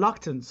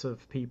reluctance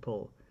of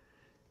people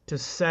to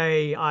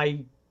say,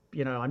 I'm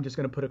just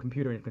going to put a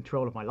computer in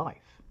control of my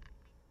life.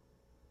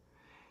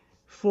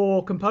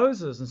 For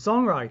composers and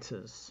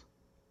songwriters,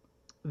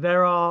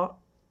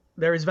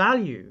 there is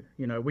value.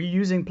 We're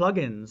using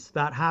plugins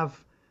that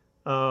have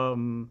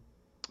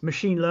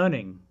machine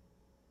learning,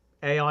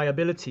 AI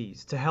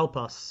abilities to help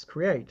us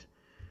create.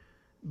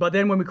 But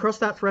then when we cross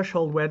that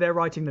threshold where they're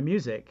writing the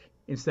music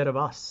instead of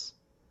us,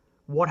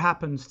 what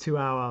happens to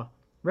our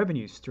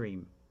revenue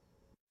stream?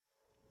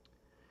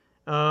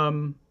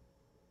 At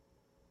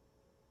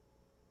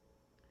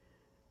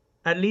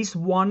least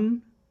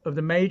one of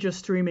the major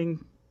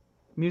streaming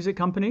music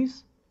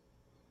companies,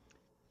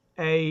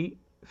 a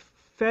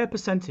fair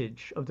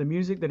percentage of the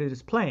music that it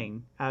is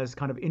playing as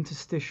kind of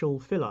interstitial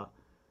filler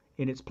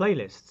in its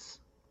playlists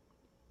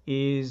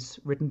is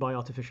written by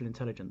artificial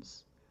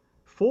intelligence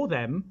for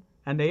them,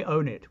 and they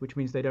own it, which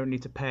means they don't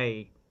need to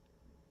pay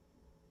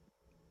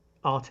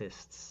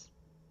artists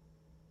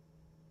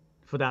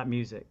for that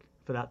music,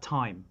 for that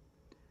time.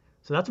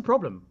 So that's a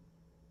problem,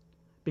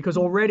 because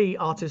already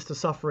artists are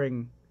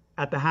suffering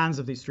at the hands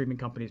of these streaming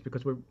companies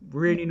because we're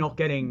really not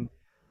getting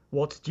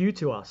what's due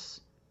to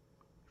us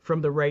from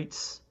the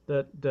rates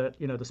that the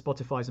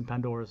Spotifys and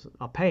Pandoras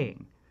are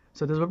paying.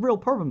 So there's a real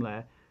problem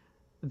there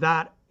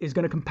that is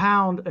going to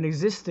compound an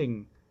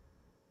existing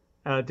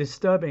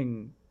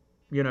disturbing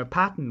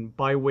pattern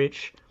by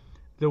which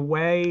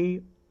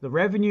the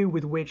revenue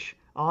with which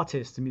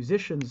artists and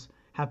musicians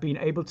have been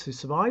able to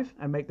survive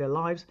and make their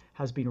lives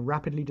has been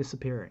rapidly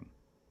disappearing.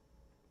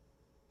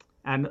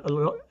 And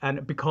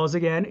because,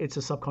 again, it's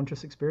a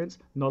subconscious experience,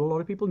 not a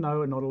lot of people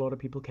know and not a lot of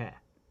people care.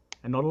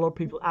 And not a lot of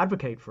people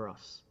advocate for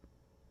us.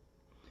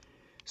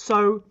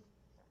 So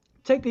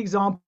take the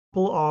example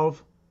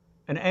of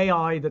an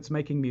AI that's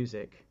making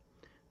music.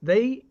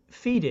 They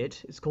feed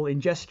it, it's called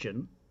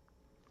ingestion,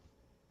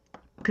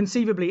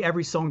 conceivably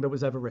every song that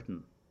was ever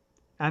written.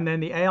 And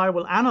then the AI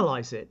will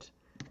analyze it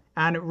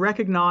and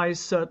recognize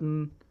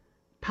certain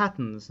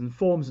patterns and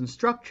forms and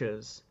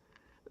structures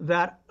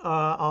that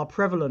are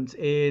prevalent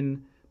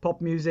in pop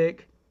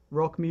music,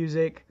 rock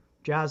music,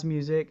 jazz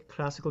music,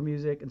 classical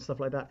music, and stuff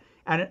like that.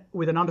 And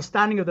with an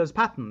understanding of those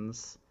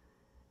patterns,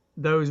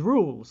 those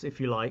rules, if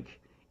you like,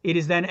 it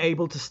is then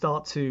able to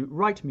start to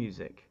write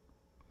music.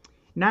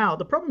 Now,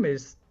 the problem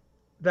is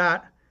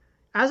that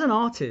as an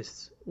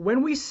artist,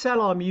 when we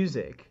sell our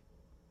music,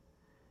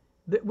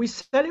 we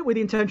sell it with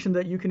the intention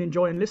that you can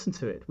enjoy and listen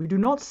to it. We do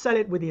not sell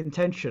it with the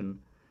intention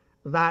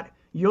that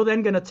you're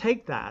then going to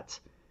take that,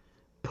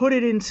 put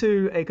it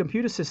into a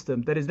computer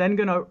system that is then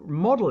going to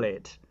model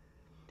it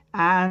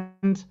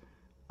and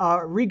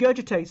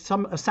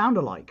regurgitate a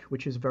sound-alike,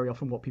 which is very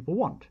often what people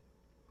want,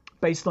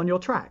 based on your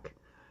track.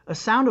 A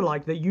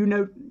sound-alike that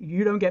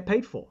you don't get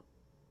paid for,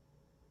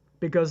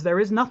 because there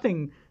is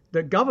nothing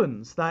that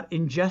governs that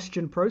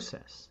ingestion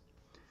process.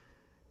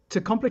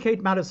 To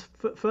complicate matters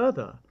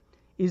further,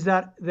 is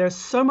that there's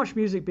so much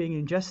music being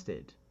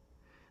ingested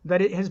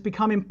that it has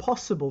become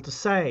impossible to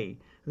say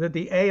that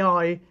the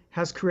AI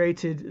has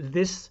created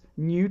this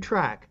new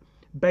track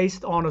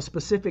based on a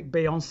specific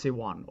Beyonce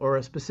one or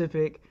a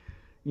specific,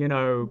 you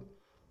know,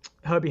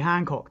 Herbie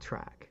Hancock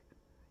track.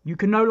 You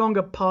can no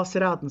longer pass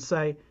it out and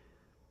say,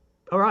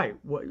 all right,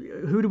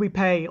 who do we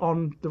pay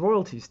on the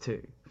royalties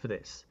to for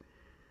this?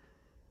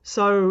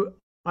 So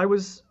I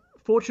was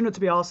fortunate to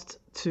be asked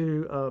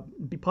to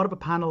be part of a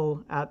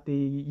panel at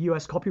the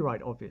US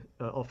Copyright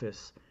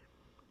Office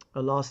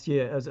last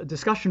year as a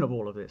discussion of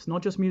all of this,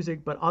 not just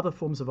music, but other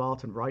forms of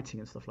art and writing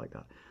and stuff like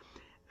that.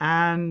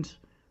 And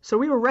so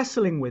we were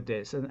wrestling with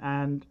this.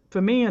 And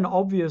for me, an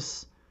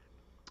obvious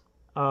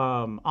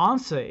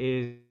answer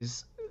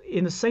is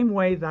in the same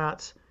way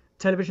that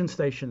television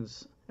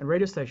stations and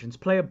radio stations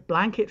pay a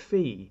blanket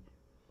fee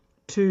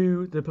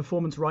to the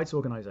performance rights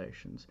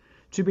organizations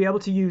to be able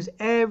to use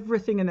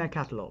everything in their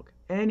catalog,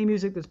 any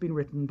music that's been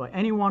written by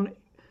anyone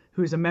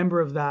who is a member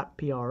of that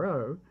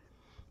PRO,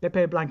 they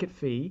pay a blanket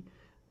fee.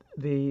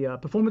 The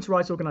performance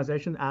rights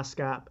organization,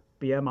 ASCAP,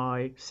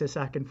 BMI,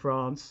 CISAC in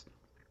France,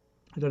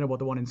 I don't know what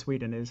the one in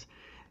Sweden is,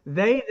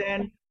 they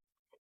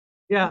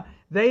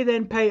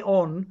then pay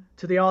on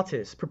to the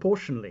artists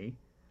proportionally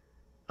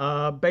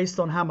based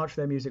on how much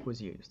their music was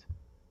used.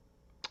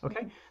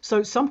 Okay,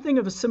 so something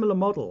of a similar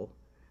model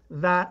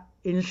that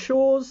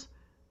ensures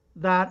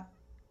that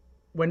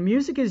when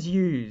music is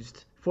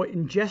used for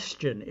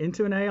ingestion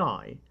into an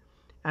AI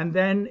and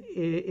then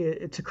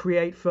to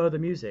create further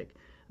music,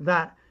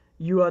 that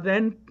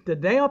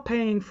they are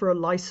paying for a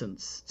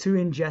license to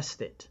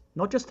ingest it,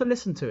 not just to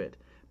listen to it,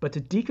 but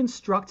to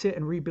deconstruct it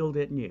and rebuild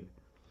it new.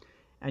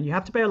 And you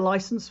have to pay a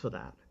license for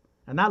that.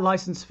 And that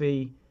license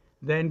fee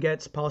then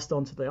gets passed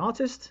on to the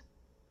artist,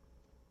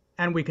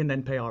 and we can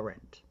then pay our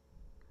rent.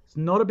 It's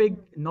not a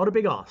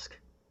big ask.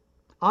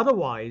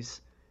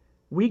 Otherwise,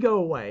 we go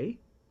away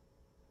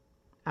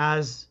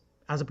as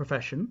a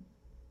profession,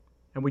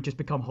 and we just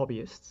become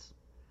hobbyists.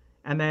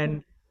 And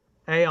then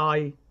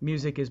AI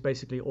music is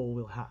basically all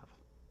we'll have.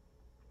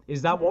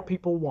 Is that what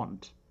people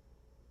want?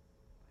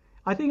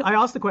 I think I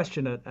asked the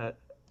question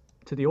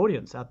to the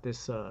audience at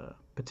this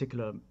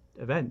particular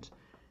event,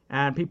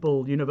 and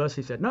people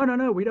universally said,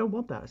 no, we don't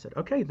want that. I said,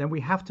 okay, then we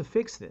have to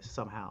fix this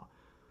somehow,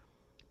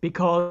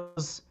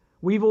 because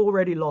we've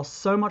already lost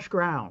so much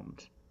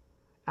ground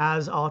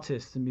as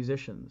artists and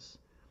musicians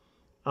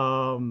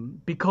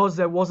because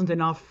there wasn't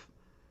enough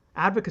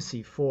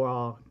advocacy for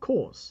our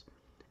cause,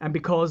 and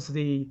because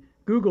the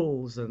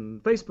Googles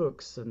and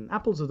Facebooks and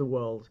Apples of the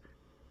world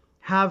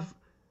have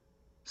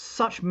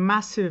such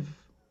massive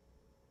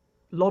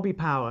lobby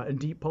power and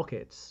deep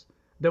pockets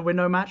that we're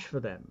no match for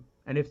them.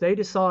 And if they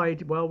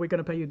decide, well, we're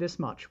going to pay you this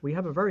much, we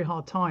have a very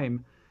hard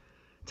time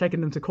taking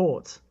them to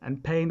court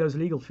and paying those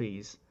legal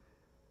fees.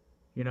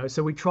 You know,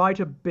 so we try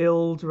to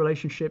build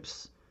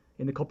relationships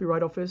in the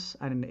Copyright Office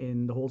and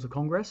in the halls of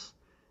Congress,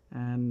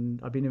 and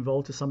I've been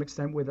involved to some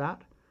extent with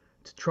that,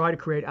 to try to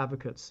create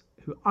advocates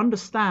who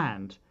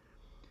understand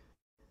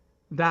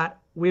that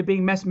we're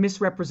being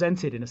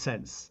misrepresented in a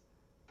sense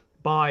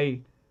by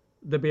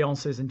the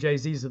Beyoncés and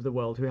Jay-Z's of the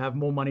world who have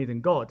more money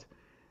than God.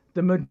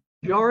 The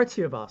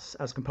majority of us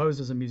as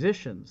composers and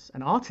musicians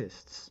and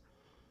artists,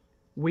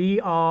 we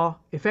are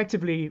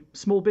effectively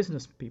small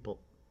business people.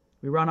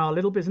 We run our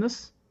little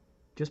business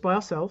just by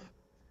ourselves.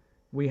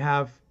 We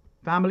have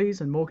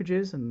families and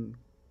mortgages and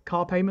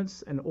car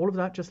payments and all of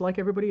that just like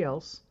everybody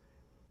else.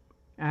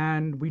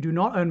 And we do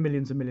not earn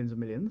millions and millions and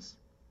millions.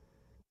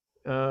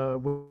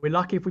 We're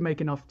lucky if we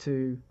make enough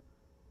to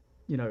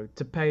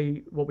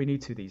pay what we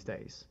need to these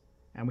days.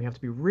 And we have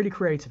to be really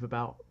creative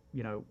about,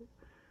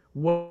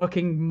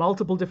 working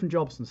multiple different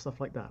jobs and stuff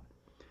like that.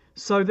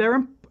 So there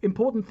are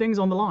important things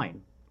on the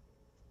line.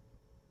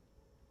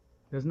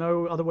 There's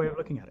no other way of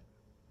looking at it.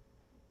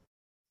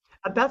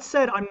 That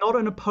said, I'm not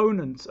an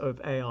opponent of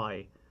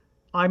AI.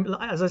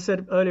 As I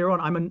said earlier on,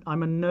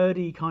 I'm a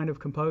nerdy kind of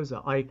composer.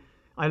 I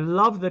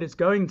love that it's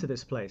going to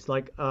this place.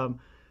 Like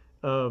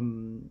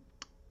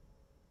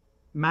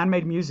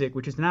Man-Made Music,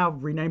 which has now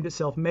renamed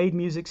itself Made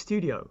Music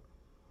Studio.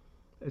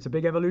 It's a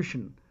big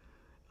evolution.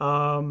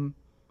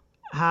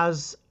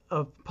 Has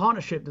a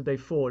partnership that they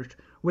forged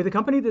with a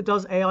company that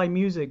does AI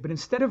music, but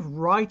instead of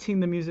writing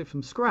the music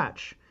from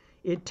scratch,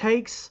 it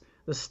takes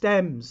the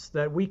stems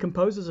that we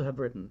composers have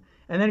written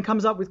and then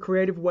comes up with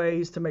creative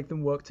ways to make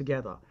them work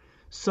together.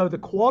 So the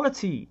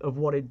quality of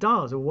what it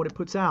does or what it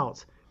puts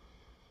out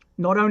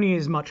not only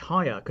is much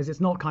higher, because it's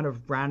not kind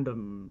of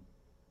random,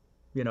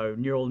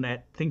 neural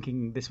net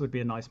thinking this would be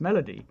a nice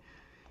melody.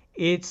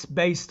 It's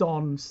based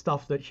on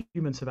stuff that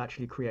humans have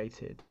actually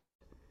created.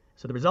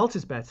 So the result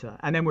is better,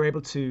 and then we're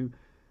able to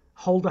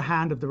hold the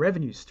hand of the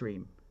revenue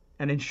stream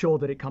and ensure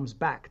that it comes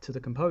back to the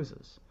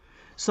composers.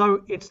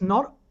 So it's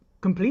not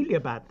completely a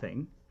bad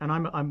thing,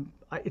 and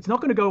it's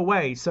not going to go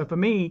away. So for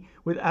me,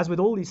 as with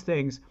all these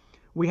things,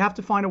 we have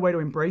to find a way to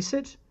embrace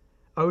it,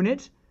 own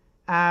it,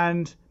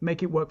 and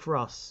make it work for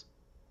us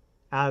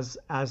as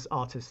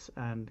artists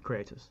and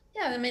creators.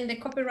 Yeah, I mean, the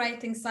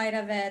copywriting side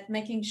of it,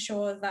 making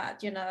sure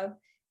that,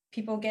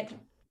 people get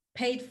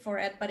paid for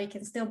it, but it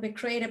can still be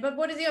created. But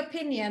what is your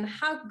opinion?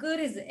 How good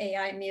is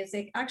AI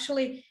music?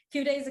 Actually, a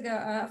few days ago,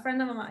 a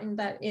friend of mine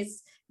that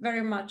is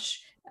very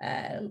much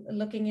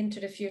looking into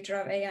the future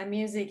of AI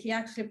music, he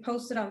actually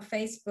posted on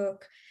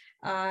Facebook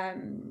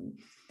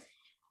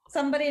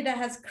somebody that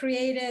has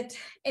created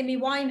Amy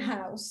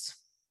Winehouse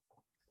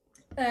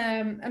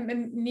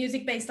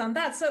music based on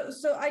that.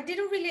 So I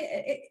didn't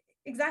really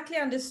exactly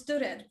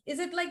understood it. Is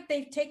it like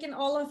they've taken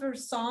all of her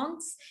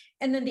songs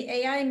and then the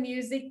AI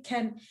music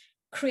can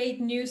create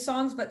new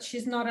songs, but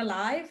she's not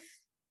alive,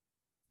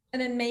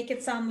 and then make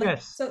it sound like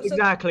Yes,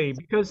 exactly.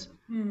 Because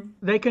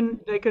they can,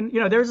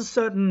 there's a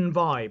certain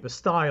vibe, a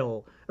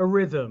style, a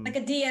rhythm. like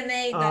a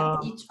DNA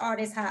that each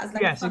artist has,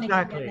 like a Yes, sonic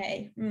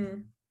exactly.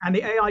 DNA. And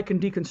the AI can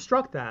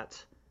deconstruct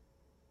that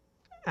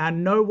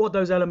and know what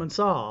those elements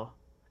are.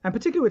 And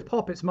particularly with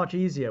pop, it's much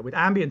easier. With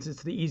ambience,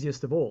 it's the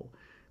easiest of all.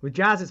 With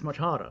jazz, it's much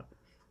harder.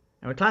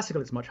 And with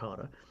classical, it's much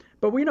harder.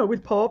 But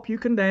with pop, you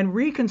can then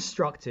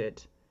reconstruct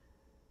it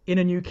in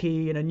a new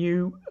key, in a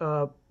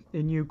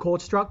new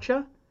chord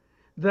structure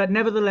that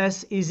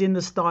nevertheless is in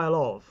the style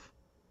of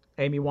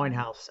Amy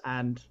Winehouse,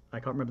 and I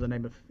can't remember the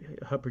name of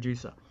her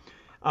producer.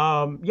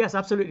 Yes,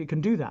 absolutely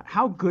can do that.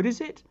 How good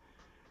is it?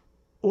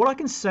 All I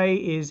can say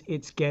is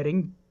it's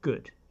getting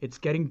good. It's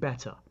getting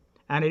better.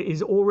 And it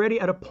is already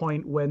at a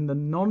point when the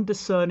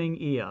non-discerning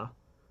ear,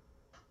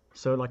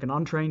 so like an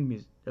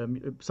untrained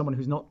someone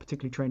who's not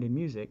particularly trained in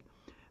music,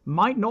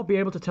 might not be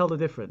able to tell the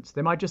difference.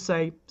 They might just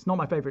say, it's not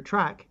my favorite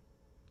track,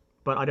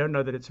 but I don't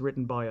know that it's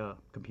written by a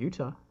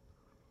computer.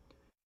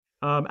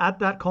 At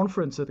that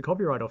conference at the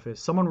Copyright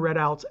Office, someone read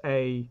out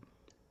a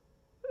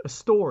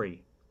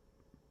story,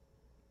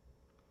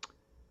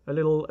 a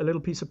little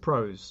piece of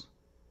prose,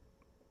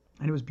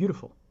 and it was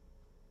beautiful,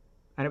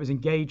 and it was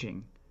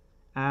engaging,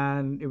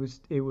 and it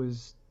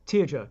was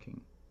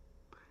tear-jerking.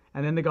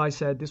 And then the guy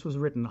said this was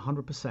written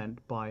 100%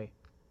 by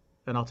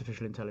an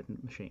artificial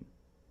intelligent machine,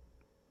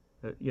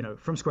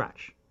 from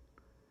scratch.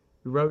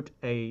 He wrote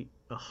a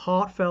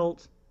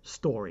heartfelt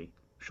story,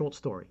 short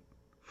story,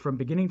 from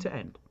beginning to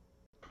end.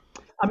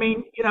 I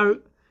mean,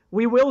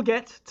 we will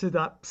get to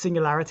that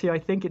singularity, I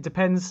think. It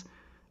depends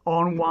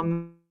on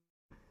one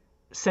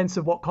sense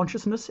of what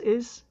consciousness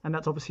is, and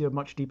that's obviously a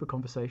much deeper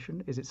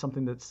conversation. Is it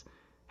something that's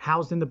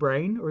housed in the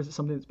brain, or is it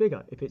something that's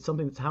bigger? If it's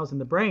something that's housed in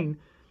the brain,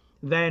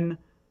 then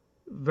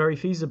very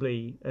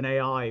feasibly an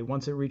AI,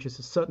 once it reaches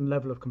a certain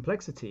level of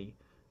complexity,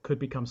 could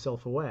become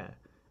self-aware.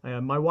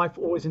 My wife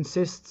always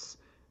insists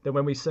that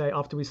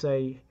after we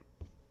say,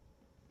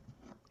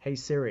 "Hey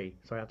Siri,"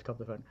 sorry, I have to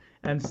cover the phone,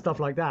 and stuff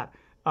like that,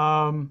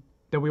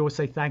 that we always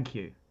say thank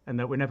you, and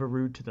that we're never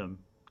rude to them,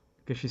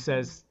 because she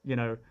says,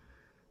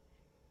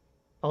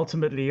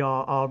 ultimately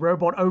our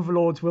robot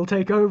overlords will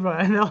take over,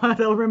 and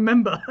they'll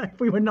remember if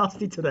we were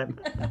nasty to them.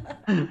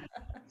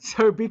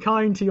 So be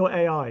kind to your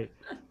AI.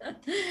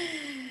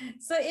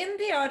 So in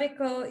the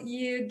article,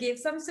 you give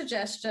some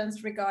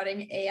suggestions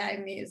regarding AI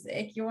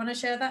music. You want to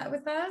share that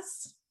with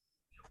us?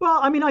 Well,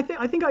 I mean, I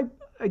think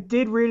I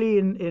did really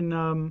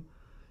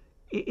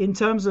in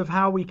terms of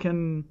how we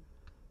can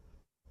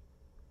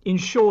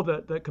ensure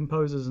that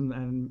composers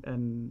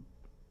and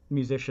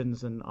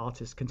musicians and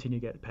artists continue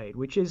to get paid,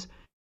 which is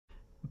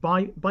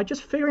by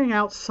just figuring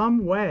out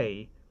some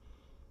way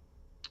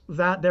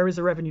that there is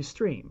a revenue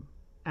stream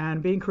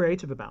and being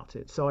creative about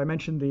it. So I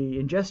mentioned the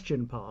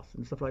ingestion path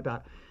and stuff like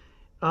that.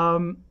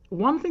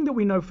 One thing that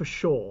we know for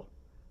sure,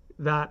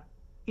 that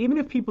even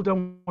if people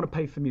don't want to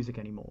pay for music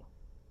anymore,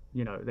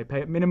 they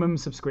pay a minimum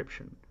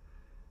subscription,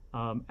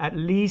 at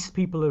least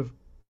people have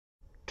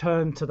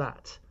turned to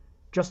that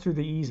just through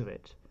the ease of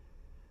it,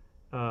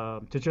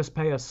 to just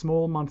pay a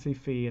small monthly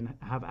fee and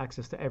have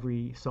access to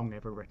every song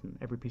ever written,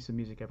 every piece of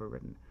music ever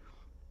written,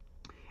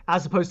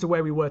 as opposed to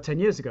where we were 10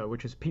 years ago,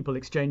 which is people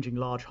exchanging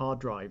large hard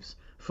drives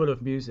full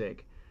of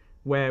music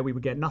where we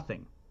would get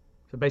nothing.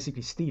 So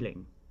basically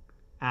stealing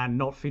and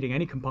not feeling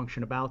any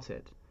compunction about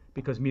it,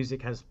 because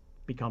music has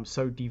become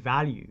so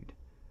devalued,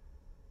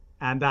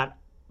 and that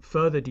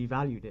further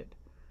devalued it.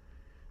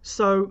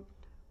 So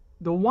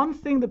the one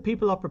thing that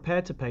people are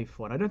prepared to pay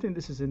for, and I don't think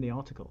this is in the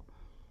article,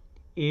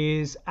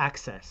 is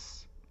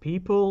access.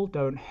 People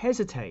don't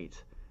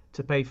hesitate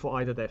to pay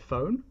for either their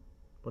phone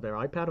or their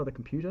iPad or their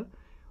computer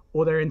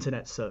or their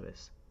internet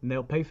service, and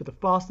they'll pay for the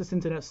fastest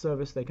internet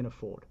service they can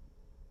afford.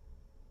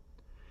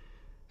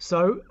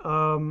 So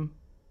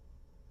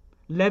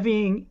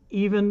levying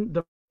even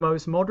the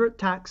most moderate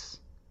tax,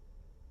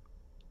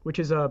 which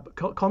is a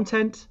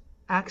content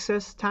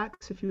access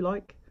tax, if you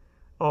like,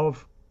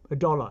 of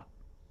 $1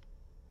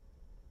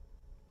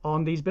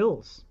 on these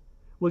bills,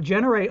 will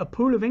generate a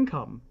pool of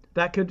income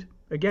that could,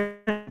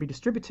 again, be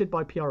distributed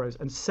by PROs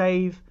and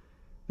save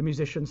the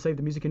musicians, save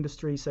the music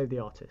industry, save the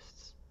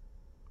artists.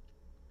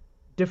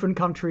 Different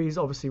countries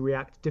obviously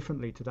react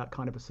differently to that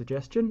kind of a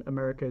suggestion.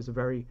 America is a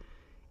very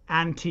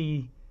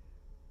anti-tax,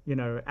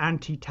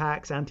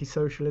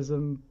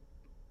 anti-socialism,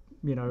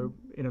 in a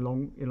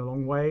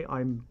long way.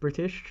 I'm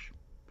British,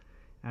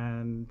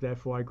 and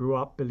therefore I grew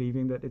up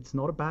believing that it's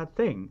not a bad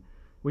thing.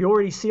 We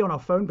already see on our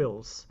phone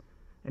bills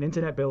and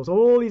internet bills,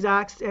 all these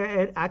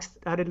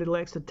added little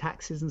extra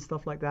taxes and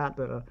stuff like that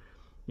that are,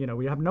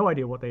 we have no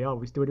idea what they are.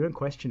 We don't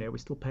question it. We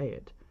still pay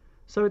it.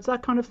 So it's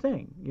that kind of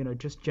thing,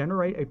 just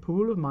generate a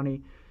pool of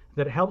money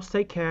that helps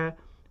take care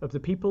of the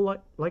people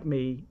like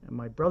me and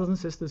my brothers and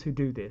sisters who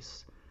do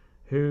this,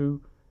 who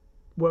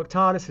work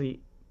tirelessly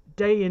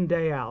day in,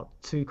 day out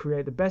to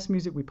create the best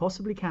music we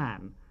possibly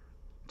can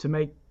to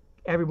make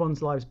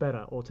everyone's lives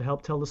better, or to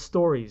help tell the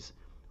stories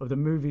of the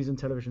movies and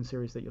television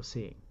series that you're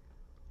seeing.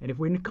 And if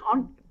we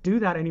can't do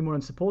that anymore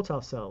and support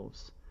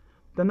ourselves,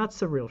 then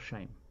that's a real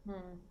shame.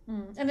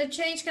 And the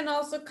change can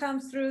also come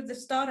through the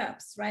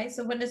startups, right?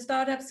 So when the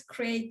startups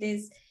create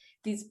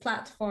these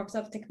platforms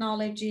of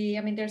technology,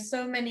 I mean, there's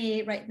so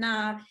many right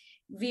now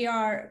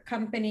VR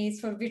companies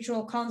for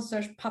virtual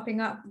concerts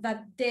popping up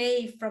that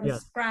they from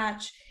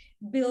scratch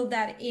build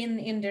that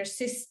in their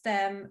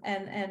system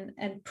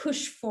and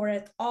push for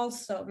it,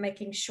 also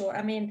making sure,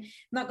 I mean,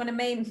 I'm not going to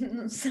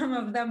name some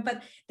of them,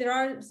 but there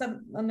are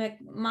some of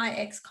my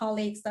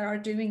ex-colleagues that are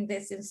doing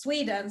this in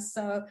Sweden.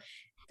 So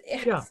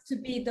it has to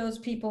be those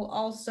people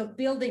also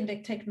building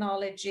the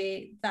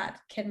technology that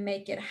can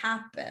make it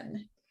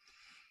happen.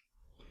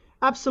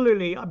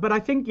 Absolutely. But I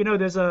think,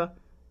 there's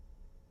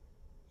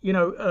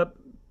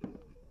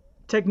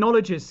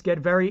technologists get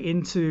very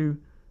into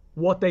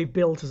what they've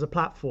built as a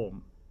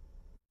platform.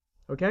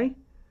 Okay?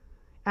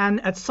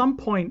 And at some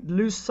point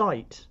lose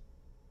sight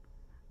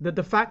that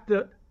the fact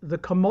that the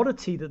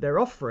commodity that they're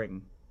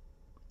offering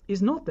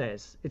is not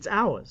theirs, it's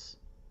ours.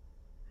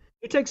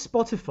 You take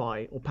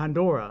Spotify or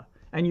Pandora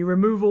and you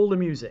remove all the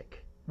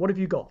music. What have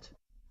you got?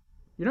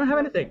 You don't have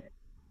anything.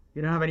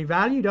 You don't have any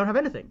value, you don't have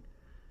anything.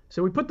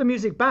 So we put the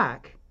music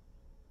back,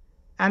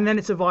 and then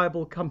it's a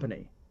viable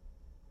company.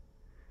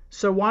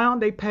 So why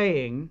aren't they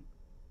paying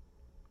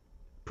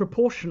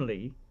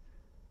proportionally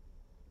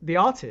the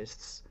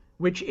artists,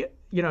 which,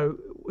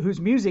 whose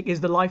music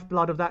is the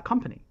lifeblood of that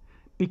company?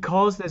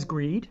 Because there's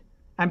greed,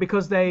 and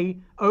because they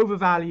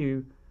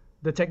overvalue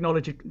the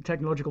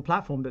technological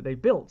platform that they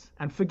built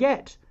and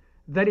forget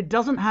that it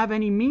doesn't have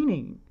any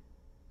meaning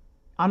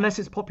unless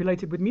it's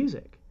populated with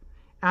music.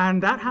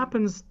 And that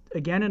happens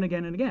again and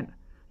again and again.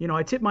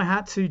 I tip my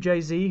hat to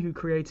Jay-Z, who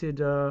created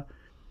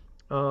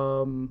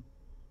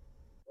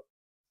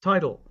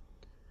Tidal,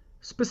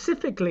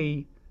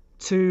 specifically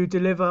to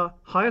deliver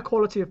higher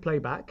quality of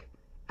playback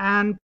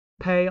and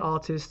pay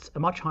artists a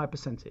much higher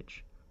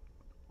percentage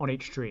on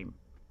each stream.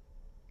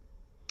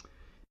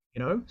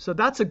 So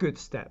that's a good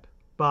step.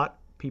 But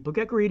people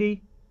get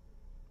greedy.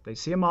 They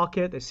see a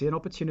market, they see an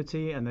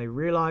opportunity, and they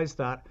realize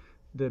that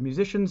the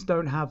musicians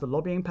don't have the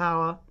lobbying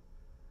power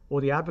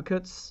or the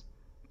advocates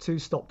to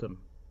stop them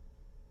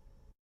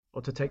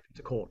or to take them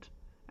to court.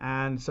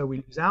 And so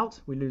we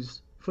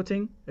lose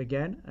footing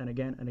again and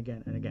again and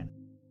again and again.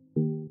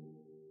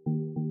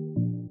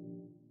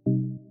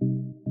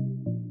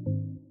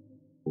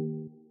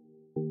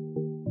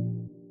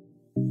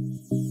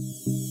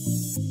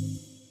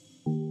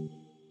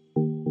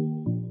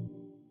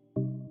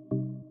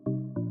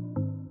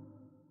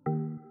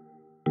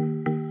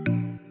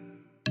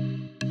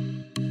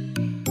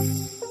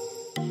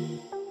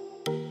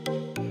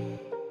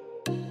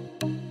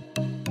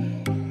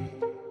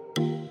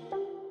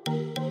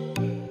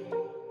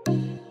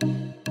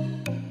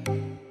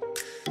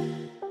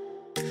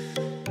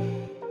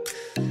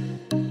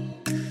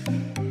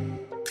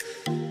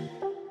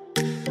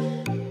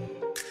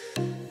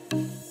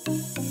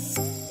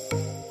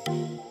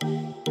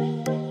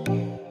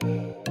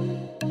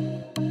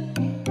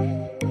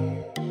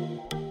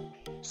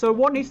 So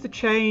what needs to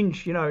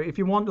change, if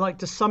you want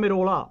to sum it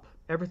all up,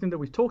 everything that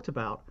we've talked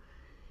about,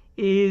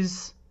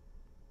 is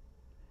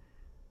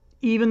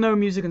even though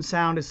music and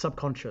sound is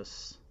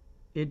subconscious,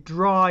 it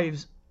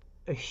drives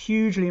a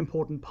hugely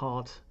important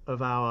part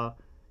of our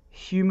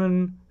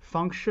human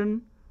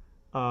function,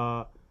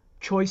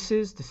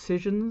 choices,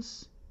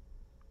 decisions,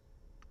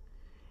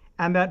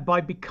 and that by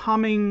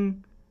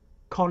becoming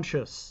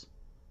conscious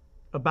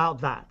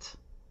about that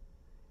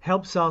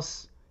helps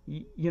us,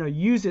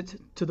 use it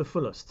to the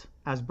fullest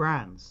as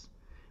brands.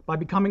 By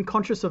becoming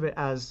conscious of it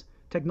as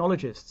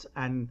technologists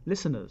and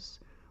listeners,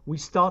 we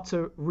start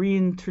to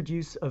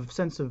reintroduce a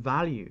sense of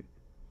value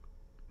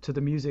to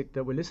the music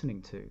that we're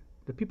listening to.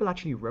 The people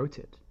actually wrote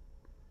it.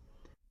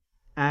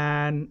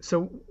 And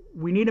so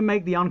we need to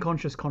make the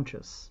unconscious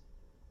conscious.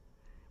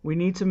 We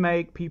need to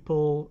make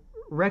people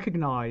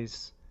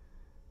recognize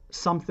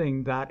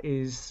something that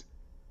is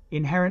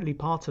inherently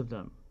part of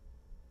them.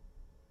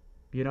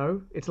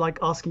 It's like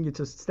asking you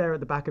to stare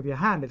at the back of your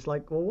hand. It's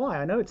like, well, why?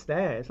 I know it's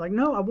there. It's like,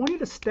 no, I want you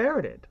to stare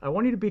at it. I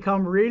want you to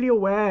become really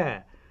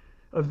aware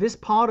of this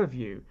part of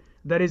you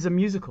that is a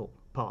musical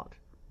part,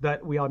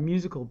 that we are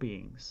musical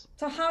beings.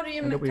 So how do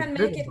you can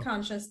make it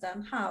conscious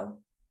then? How?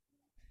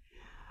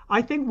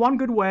 I think one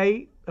good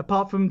way,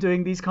 apart from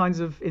doing these kinds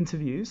of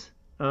interviews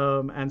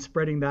and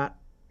spreading that,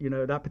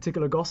 that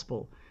particular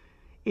gospel,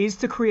 is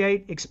to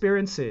create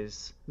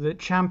experiences that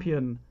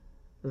champion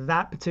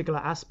that particular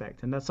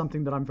aspect. And that's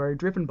something that I'm very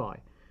driven by,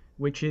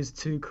 which is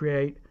to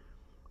create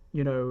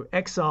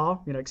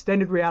XR,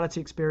 extended reality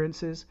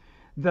experiences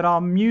that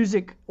are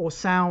music or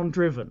sound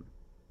driven,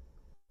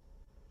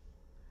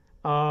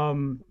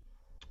 um,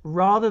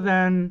 rather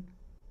than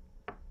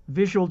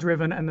visual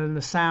driven, and then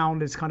the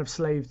sound is kind of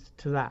slaved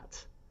to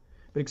that.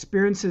 But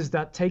experiences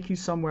that take you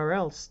somewhere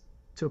else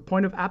to a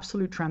point of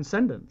absolute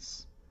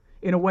transcendence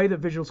in a way that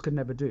visuals could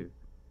never do,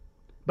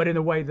 but in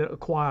a way that a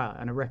choir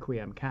and a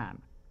requiem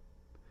can.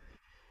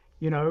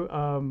 You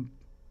know,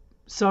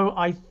 so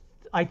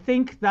I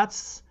think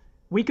that's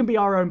we can be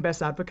our own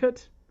best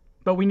advocate,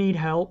 but we need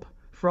help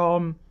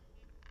from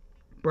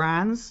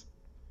brands,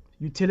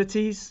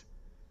 utilities,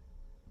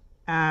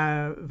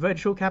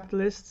 venture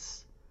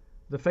capitalists,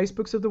 the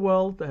Facebooks of the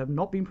world that have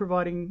not been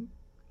providing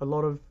a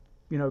lot of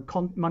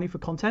money for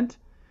content,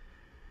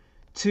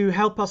 to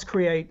help us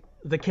create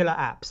the killer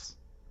apps,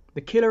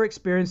 the killer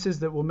experiences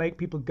that will make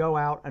people go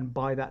out and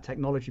buy that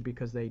technology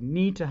because they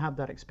need to have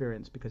that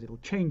experience because it'll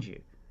change you.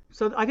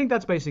 So I think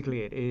that's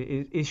basically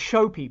it, is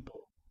show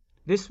people.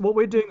 What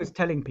we're doing is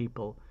telling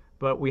people,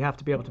 but we have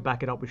to be able to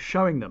back it up with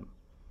showing them.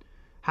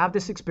 Have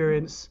this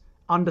experience,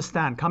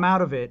 understand, come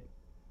out of it,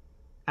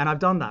 and I've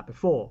done that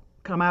before,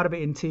 come out of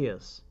it in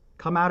tears,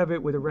 come out of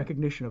it with a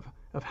recognition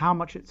of how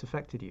much it's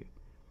affected you.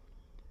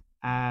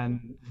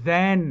 And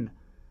then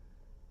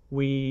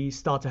we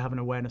start to have an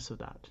awareness of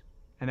that.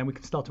 And then we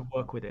can start to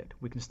work with it.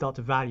 We can start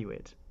to value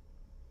it.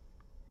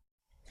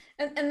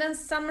 And then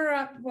sum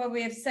up what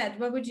we have said.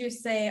 What would you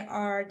say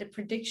are the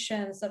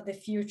predictions of the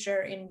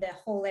future in the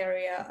whole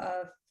area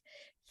of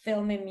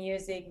film and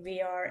music,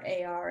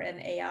 VR, AR, and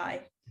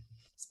AI,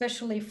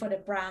 especially for the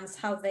brands,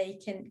 how they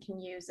can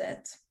use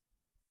it?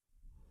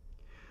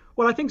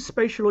 Well, I think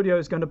spatial audio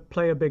is going to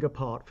play a bigger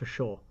part for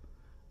sure.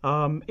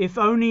 If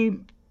only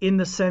in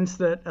the sense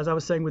that, as I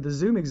was saying with the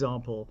Zoom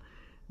example,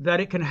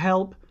 that it can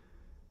help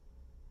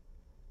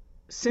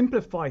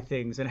simplify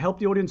things and help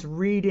the audience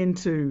read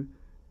into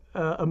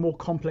a more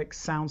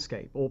complex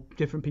soundscape or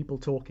different people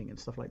talking and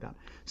stuff like that.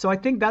 So I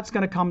think that's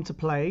going to come to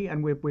play,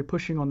 and we're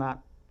pushing on that,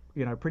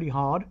 pretty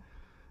hard.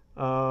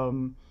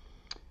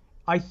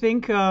 I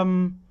think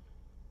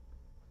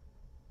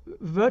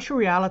virtual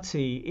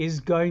reality is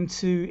going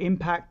to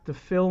impact the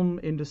film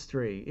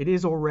industry. It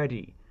is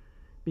already,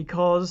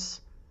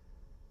 because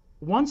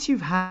once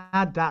you've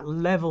had that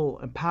level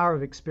and power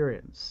of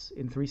experience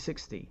in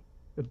 360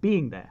 of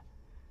being there,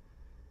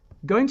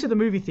 going to the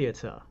movie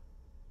theater,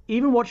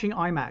 even watching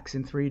IMAX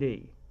in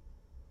 3D,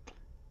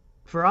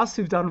 for us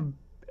who've done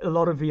a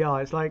lot of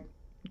VR, it's like,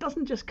 it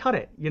doesn't just cut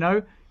it,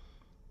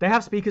 They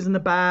have speakers in the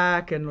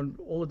back and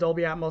all the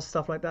Dolby Atmos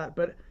stuff like that,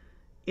 but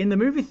in the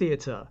movie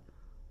theater,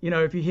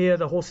 if you hear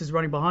the horses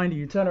running behind you,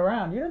 you turn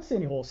around, you don't see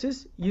any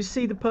horses. You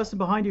see the person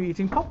behind you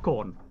eating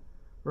popcorn,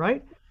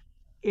 right?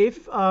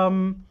 If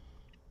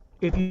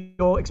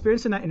you're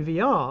experiencing that in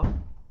VR,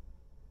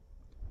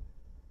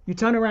 you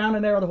turn around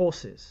and there are the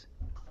horses.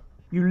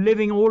 You're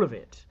living all of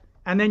it.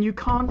 And then you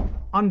can't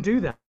undo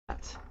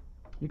that.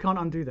 You can't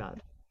undo that.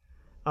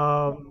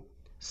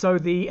 So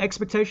the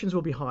expectations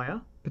will be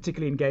higher,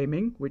 particularly in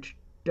gaming, which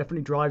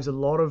definitely drives a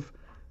lot of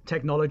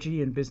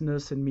technology and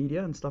business and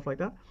media and stuff like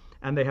that.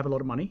 And they have a lot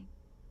of money,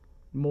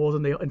 more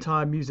than the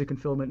entire music and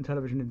film and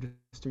television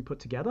industry put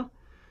together.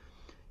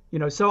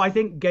 So I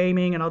think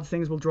gaming and other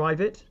things will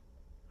drive it.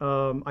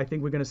 I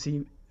think we're going to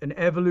see an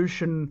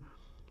evolution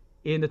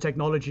in the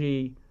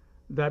technology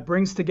that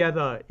brings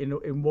together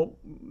in what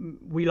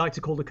we like to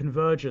call the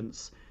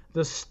convergence,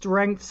 the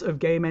strengths of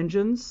game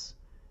engines,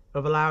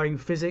 of allowing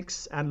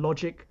physics and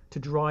logic to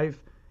drive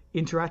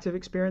interactive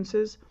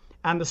experiences,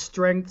 and the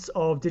strengths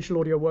of digital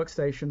audio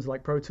workstations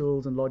like Pro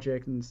Tools and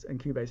Logic and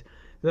Cubase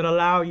that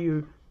allow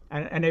you,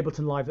 and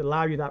Ableton Live, that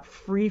allow you that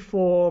free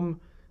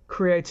form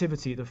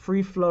creativity, the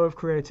free flow of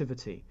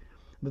creativity,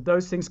 that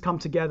those things come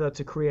together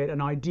to create an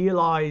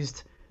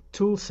idealized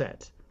tool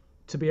set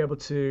to be able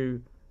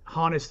to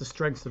harness the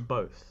strengths of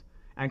both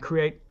and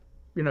create,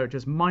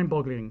 just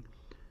mind-boggling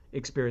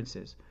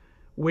experiences.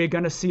 We're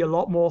going to see a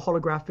lot more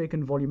holographic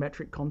and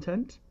volumetric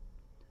content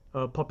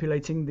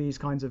populating these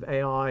kinds of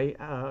AI,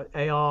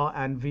 AR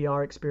and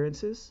VR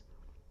experiences.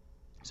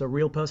 So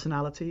real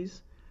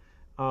personalities.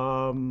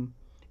 And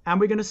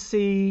we're going to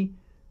see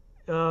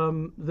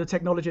the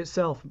technology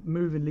itself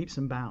move in leaps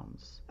and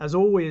bounds. As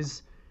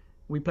always,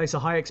 we place a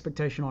high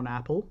expectation on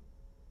Apple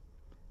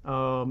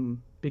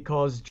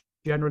because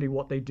generally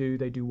what they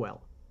do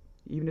well.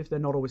 Even if they're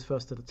not always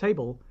first at the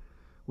table,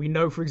 we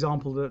know, for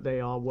example, that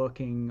they are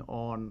working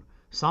on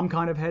some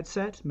kind of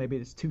headset. Maybe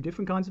it's two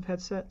different kinds of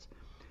headsets.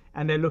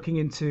 And they're looking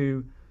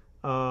into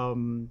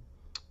optic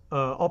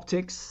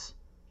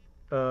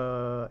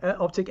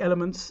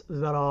elements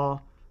that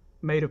are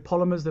made of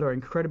polymers that are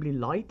incredibly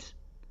light,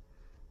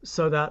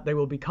 so that they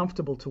will be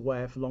comfortable to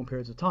wear for long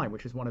periods of time,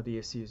 which is one of the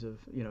issues of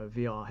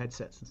VR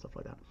headsets and stuff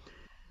like that.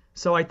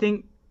 So I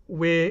think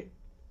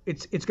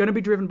it's going to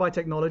be driven by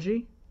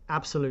technology,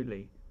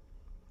 absolutely.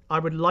 I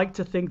would like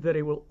to think that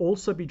it will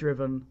also be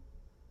driven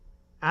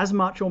as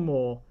much or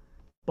more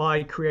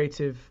by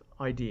creative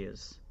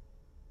ideas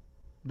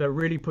that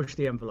really push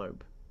the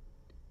envelope.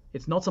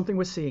 It's not something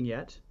we're seeing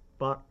yet,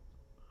 but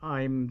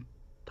I'm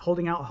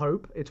holding out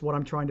hope. It's what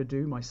I'm trying to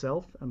do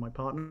myself and my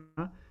partner,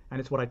 and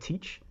it's what I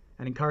teach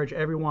and encourage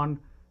everyone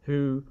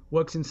who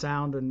works in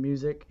sound and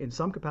music in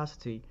some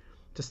capacity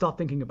to start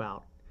thinking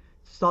about.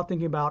 Start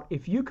thinking about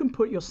if you can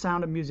put your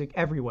sound and music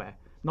everywhere,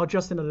 not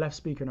just in a left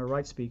speaker and a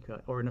right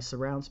speaker or in a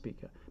surround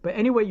speaker, but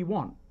anywhere you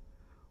want.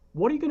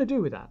 What are you going to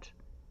do with that?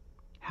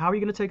 How are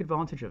you going to take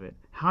advantage of it?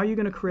 How are you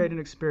going to create an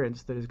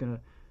experience that is going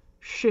to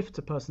shift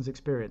a person's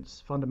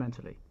experience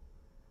fundamentally?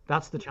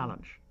 That's the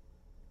challenge.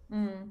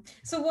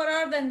 So what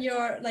are then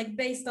your, like,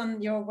 based on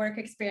your work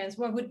experience,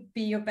 what would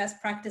be your best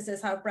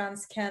practices, how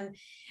brands can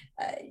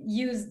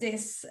use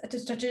this to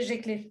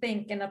strategically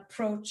think and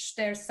approach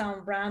their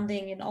sound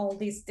branding in all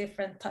these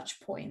different touch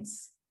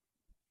points?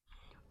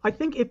 I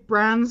think if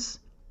brands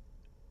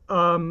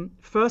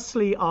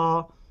firstly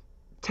are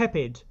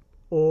tepid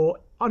or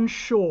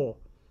unsure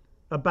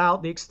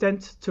about the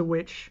extent to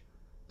which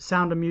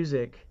sound and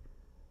music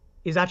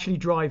is actually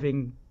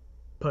driving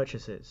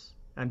purchases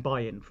and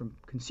buy-in from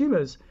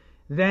consumers,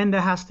 then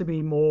there has to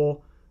be more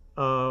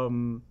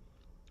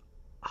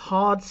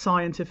hard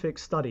scientific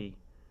study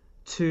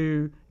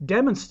to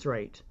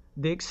demonstrate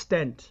the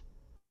extent,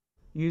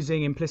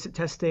 using implicit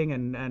testing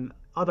and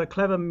other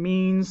clever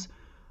means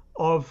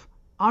of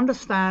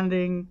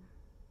understanding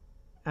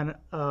and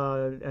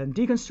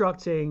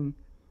deconstructing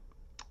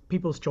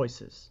people's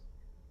choices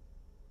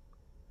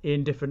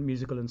in different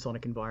musical and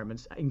sonic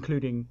environments,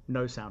 including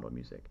no sound or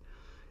music.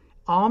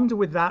 Armed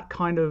with that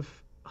kind of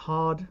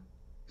hard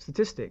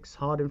statistics,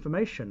 hard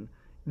information,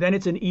 then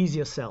it's an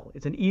easier sell.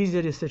 It's an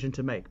easier decision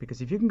to make,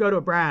 because if you can go to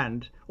a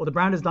brand, or the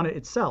brand has done it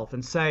itself,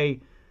 and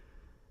say,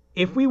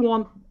 if we're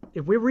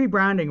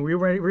rebranding, we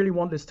really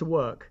want this to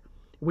work,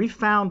 we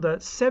found that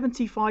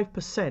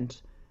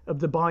 75% of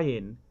the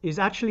buy-in is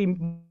actually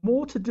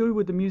more to do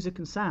with the music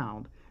and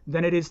sound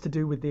than it is to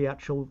do with the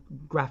actual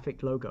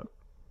graphic logo.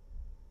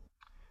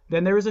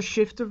 Then there is a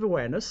shift of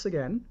awareness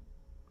again,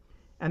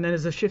 and then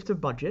there's a shift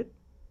of budget,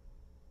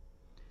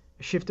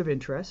 a shift of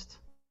interest,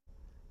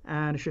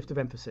 and a shift of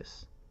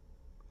emphasis.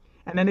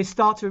 And then they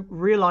start to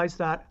realize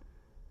that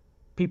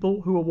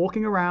people who are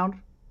walking around,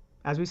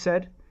 as we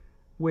said,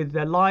 with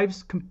their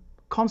lives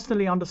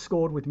constantly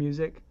underscored with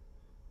music,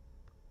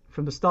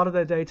 from the start of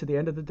their day to the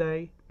end of the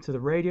day, to the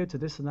radio, to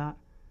this and that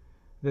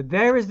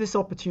there is this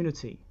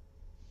opportunity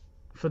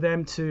for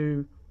them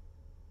to,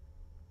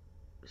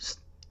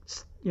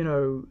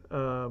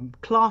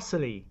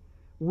 classily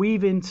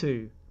weave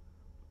into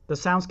the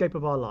soundscape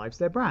of our lives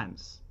their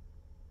brands,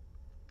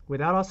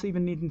 without us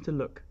even needing to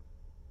look.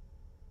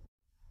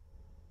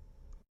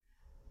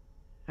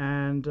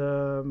 And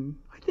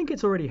I think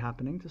it's already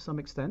happening to some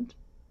extent.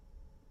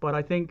 But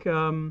I think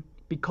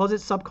because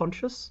it's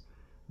subconscious,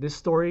 this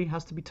story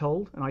has to be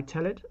told, and I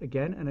tell it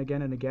again and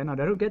again and again.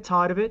 And I don't get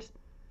tired of it,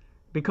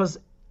 because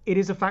it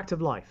is a fact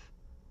of life.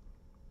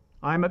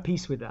 I'm at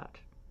peace with that.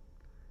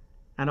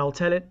 And I'll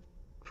tell it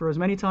for as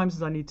many times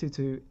as I need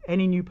to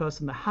any new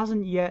person that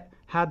hasn't yet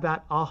had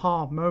that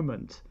aha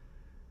moment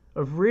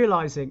of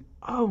realizing,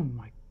 oh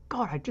my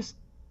God,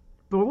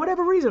 for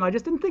whatever reason, I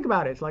just didn't think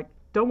about it. It's like,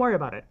 don't worry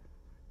about it.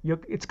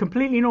 It's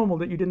completely normal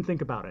that you didn't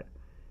think about it,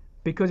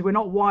 because we're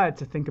not wired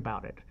to think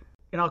about it.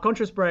 In our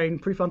conscious brain,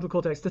 prefrontal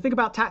cortex, to think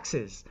about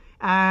taxes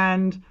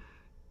and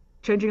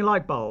changing a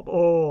light bulb,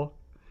 or,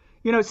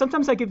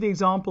 sometimes I give the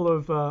example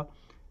of,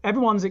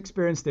 everyone's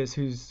experienced this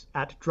who's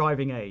at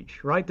driving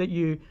age, right? That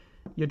you're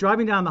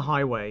driving down the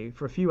highway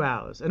for a few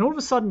hours, and all of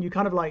a sudden you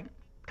kind of like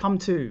come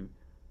to,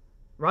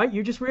 right?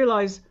 You just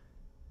realize,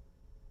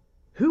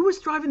 who was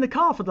driving the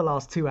car for the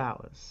last 2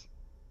 hours?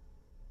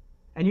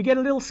 And you get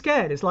a little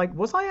scared. It's like,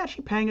 was I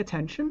actually paying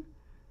attention?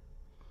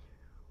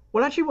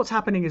 Well, actually what's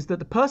happening is that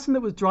the person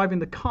that was driving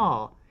the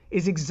car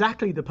is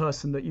exactly the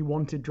person that you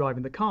wanted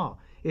driving the car.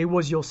 It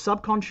was your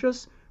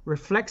subconscious,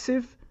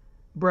 reflexive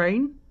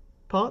brain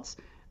parts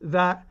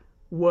that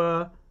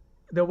were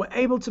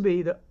able to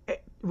be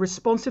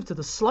responsive to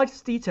the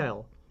slightest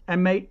detail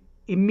and make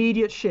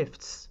immediate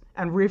shifts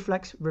and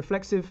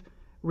reflexive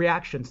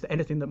reactions to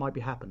anything that might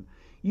be happening.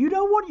 You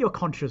don't want your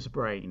conscious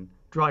brain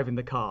driving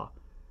the car.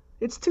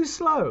 It's too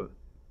slow.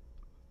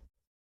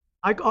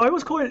 I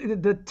always call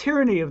it the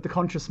tyranny of the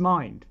conscious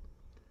mind.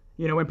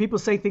 When people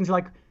say things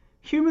like,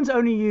 humans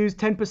only use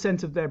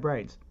 10% of their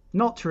brains.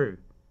 Not true.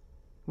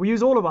 We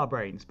use all of our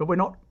brains, but we're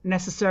not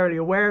necessarily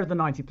aware of the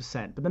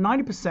 90%. But the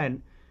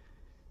 90%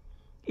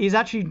 is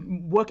actually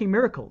working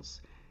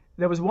miracles.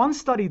 There was one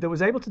study that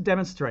was able to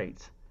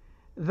demonstrate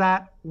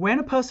that when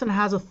a person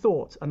has a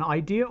thought, an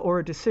idea, or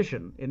a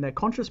decision in their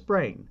conscious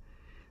brain,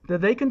 that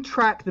they can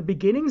track the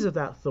beginnings of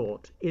that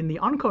thought in the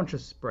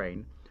unconscious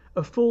brain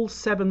a full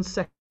 7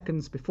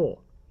 seconds before.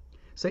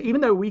 So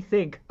even though we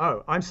think,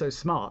 oh, I'm so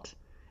smart,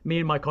 me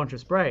and my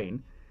conscious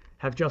brain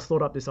have just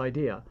thought up this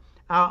idea,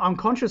 our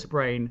unconscious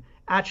brain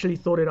actually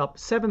thought it up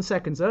 7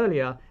 seconds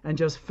earlier and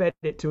just fed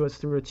it to us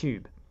through a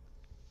tube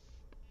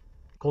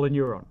called a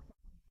neuron.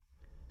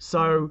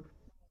 So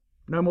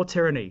no more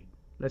tyranny.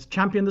 Let's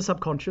champion the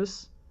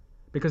subconscious,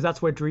 because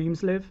that's where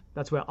dreams live,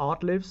 that's where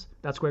art lives,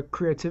 that's where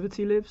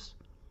creativity lives,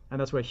 and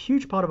that's where a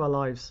huge part of our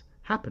lives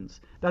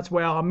happens. That's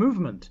where our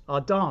movement,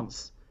 our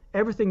dance,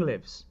 everything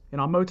lives in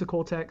our motor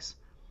cortex,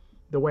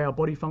 the way our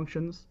body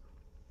functions.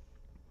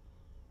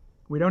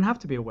 We don't have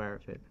to be aware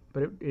of it,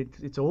 but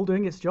it's all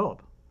doing its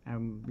job.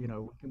 And,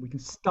 we can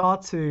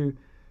start to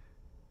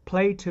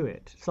play to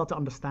it, start to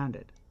understand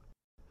it.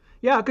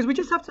 Yeah, because we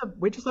just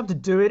have to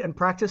do it and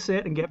practice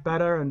it and get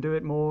better and do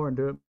it more and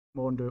do it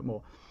more and do it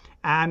more.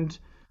 And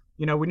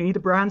we need the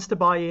brands to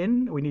buy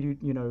in. We need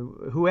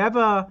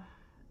whoever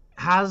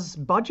has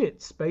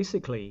budgets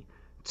basically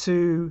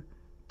to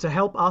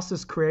help us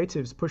as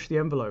creatives push the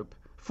envelope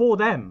for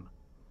them,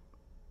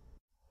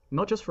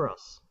 not just for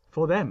us,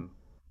 for them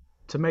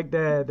to make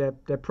their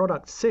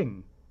products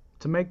sing,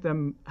 to make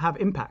them have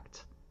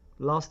impact,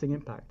 lasting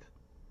impact.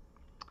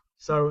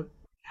 So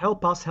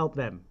help us help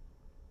them.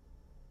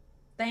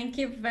 Thank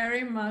you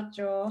very much,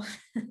 Joel.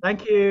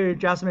 Thank you,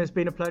 Jasmine. It's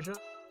been a pleasure.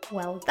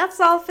 Well, that's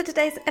all for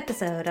today's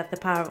episode of The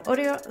Power of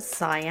Audio,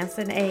 Science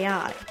and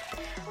AI.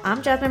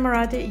 I'm Jasmine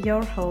Moradi,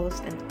 your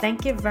host, and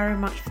thank you very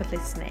much for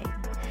listening.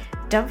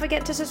 Don't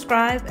forget to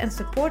subscribe and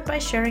support by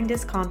sharing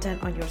this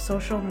content on your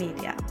social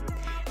media.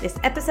 This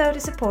episode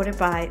is supported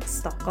by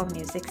Stockholm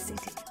Music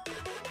City.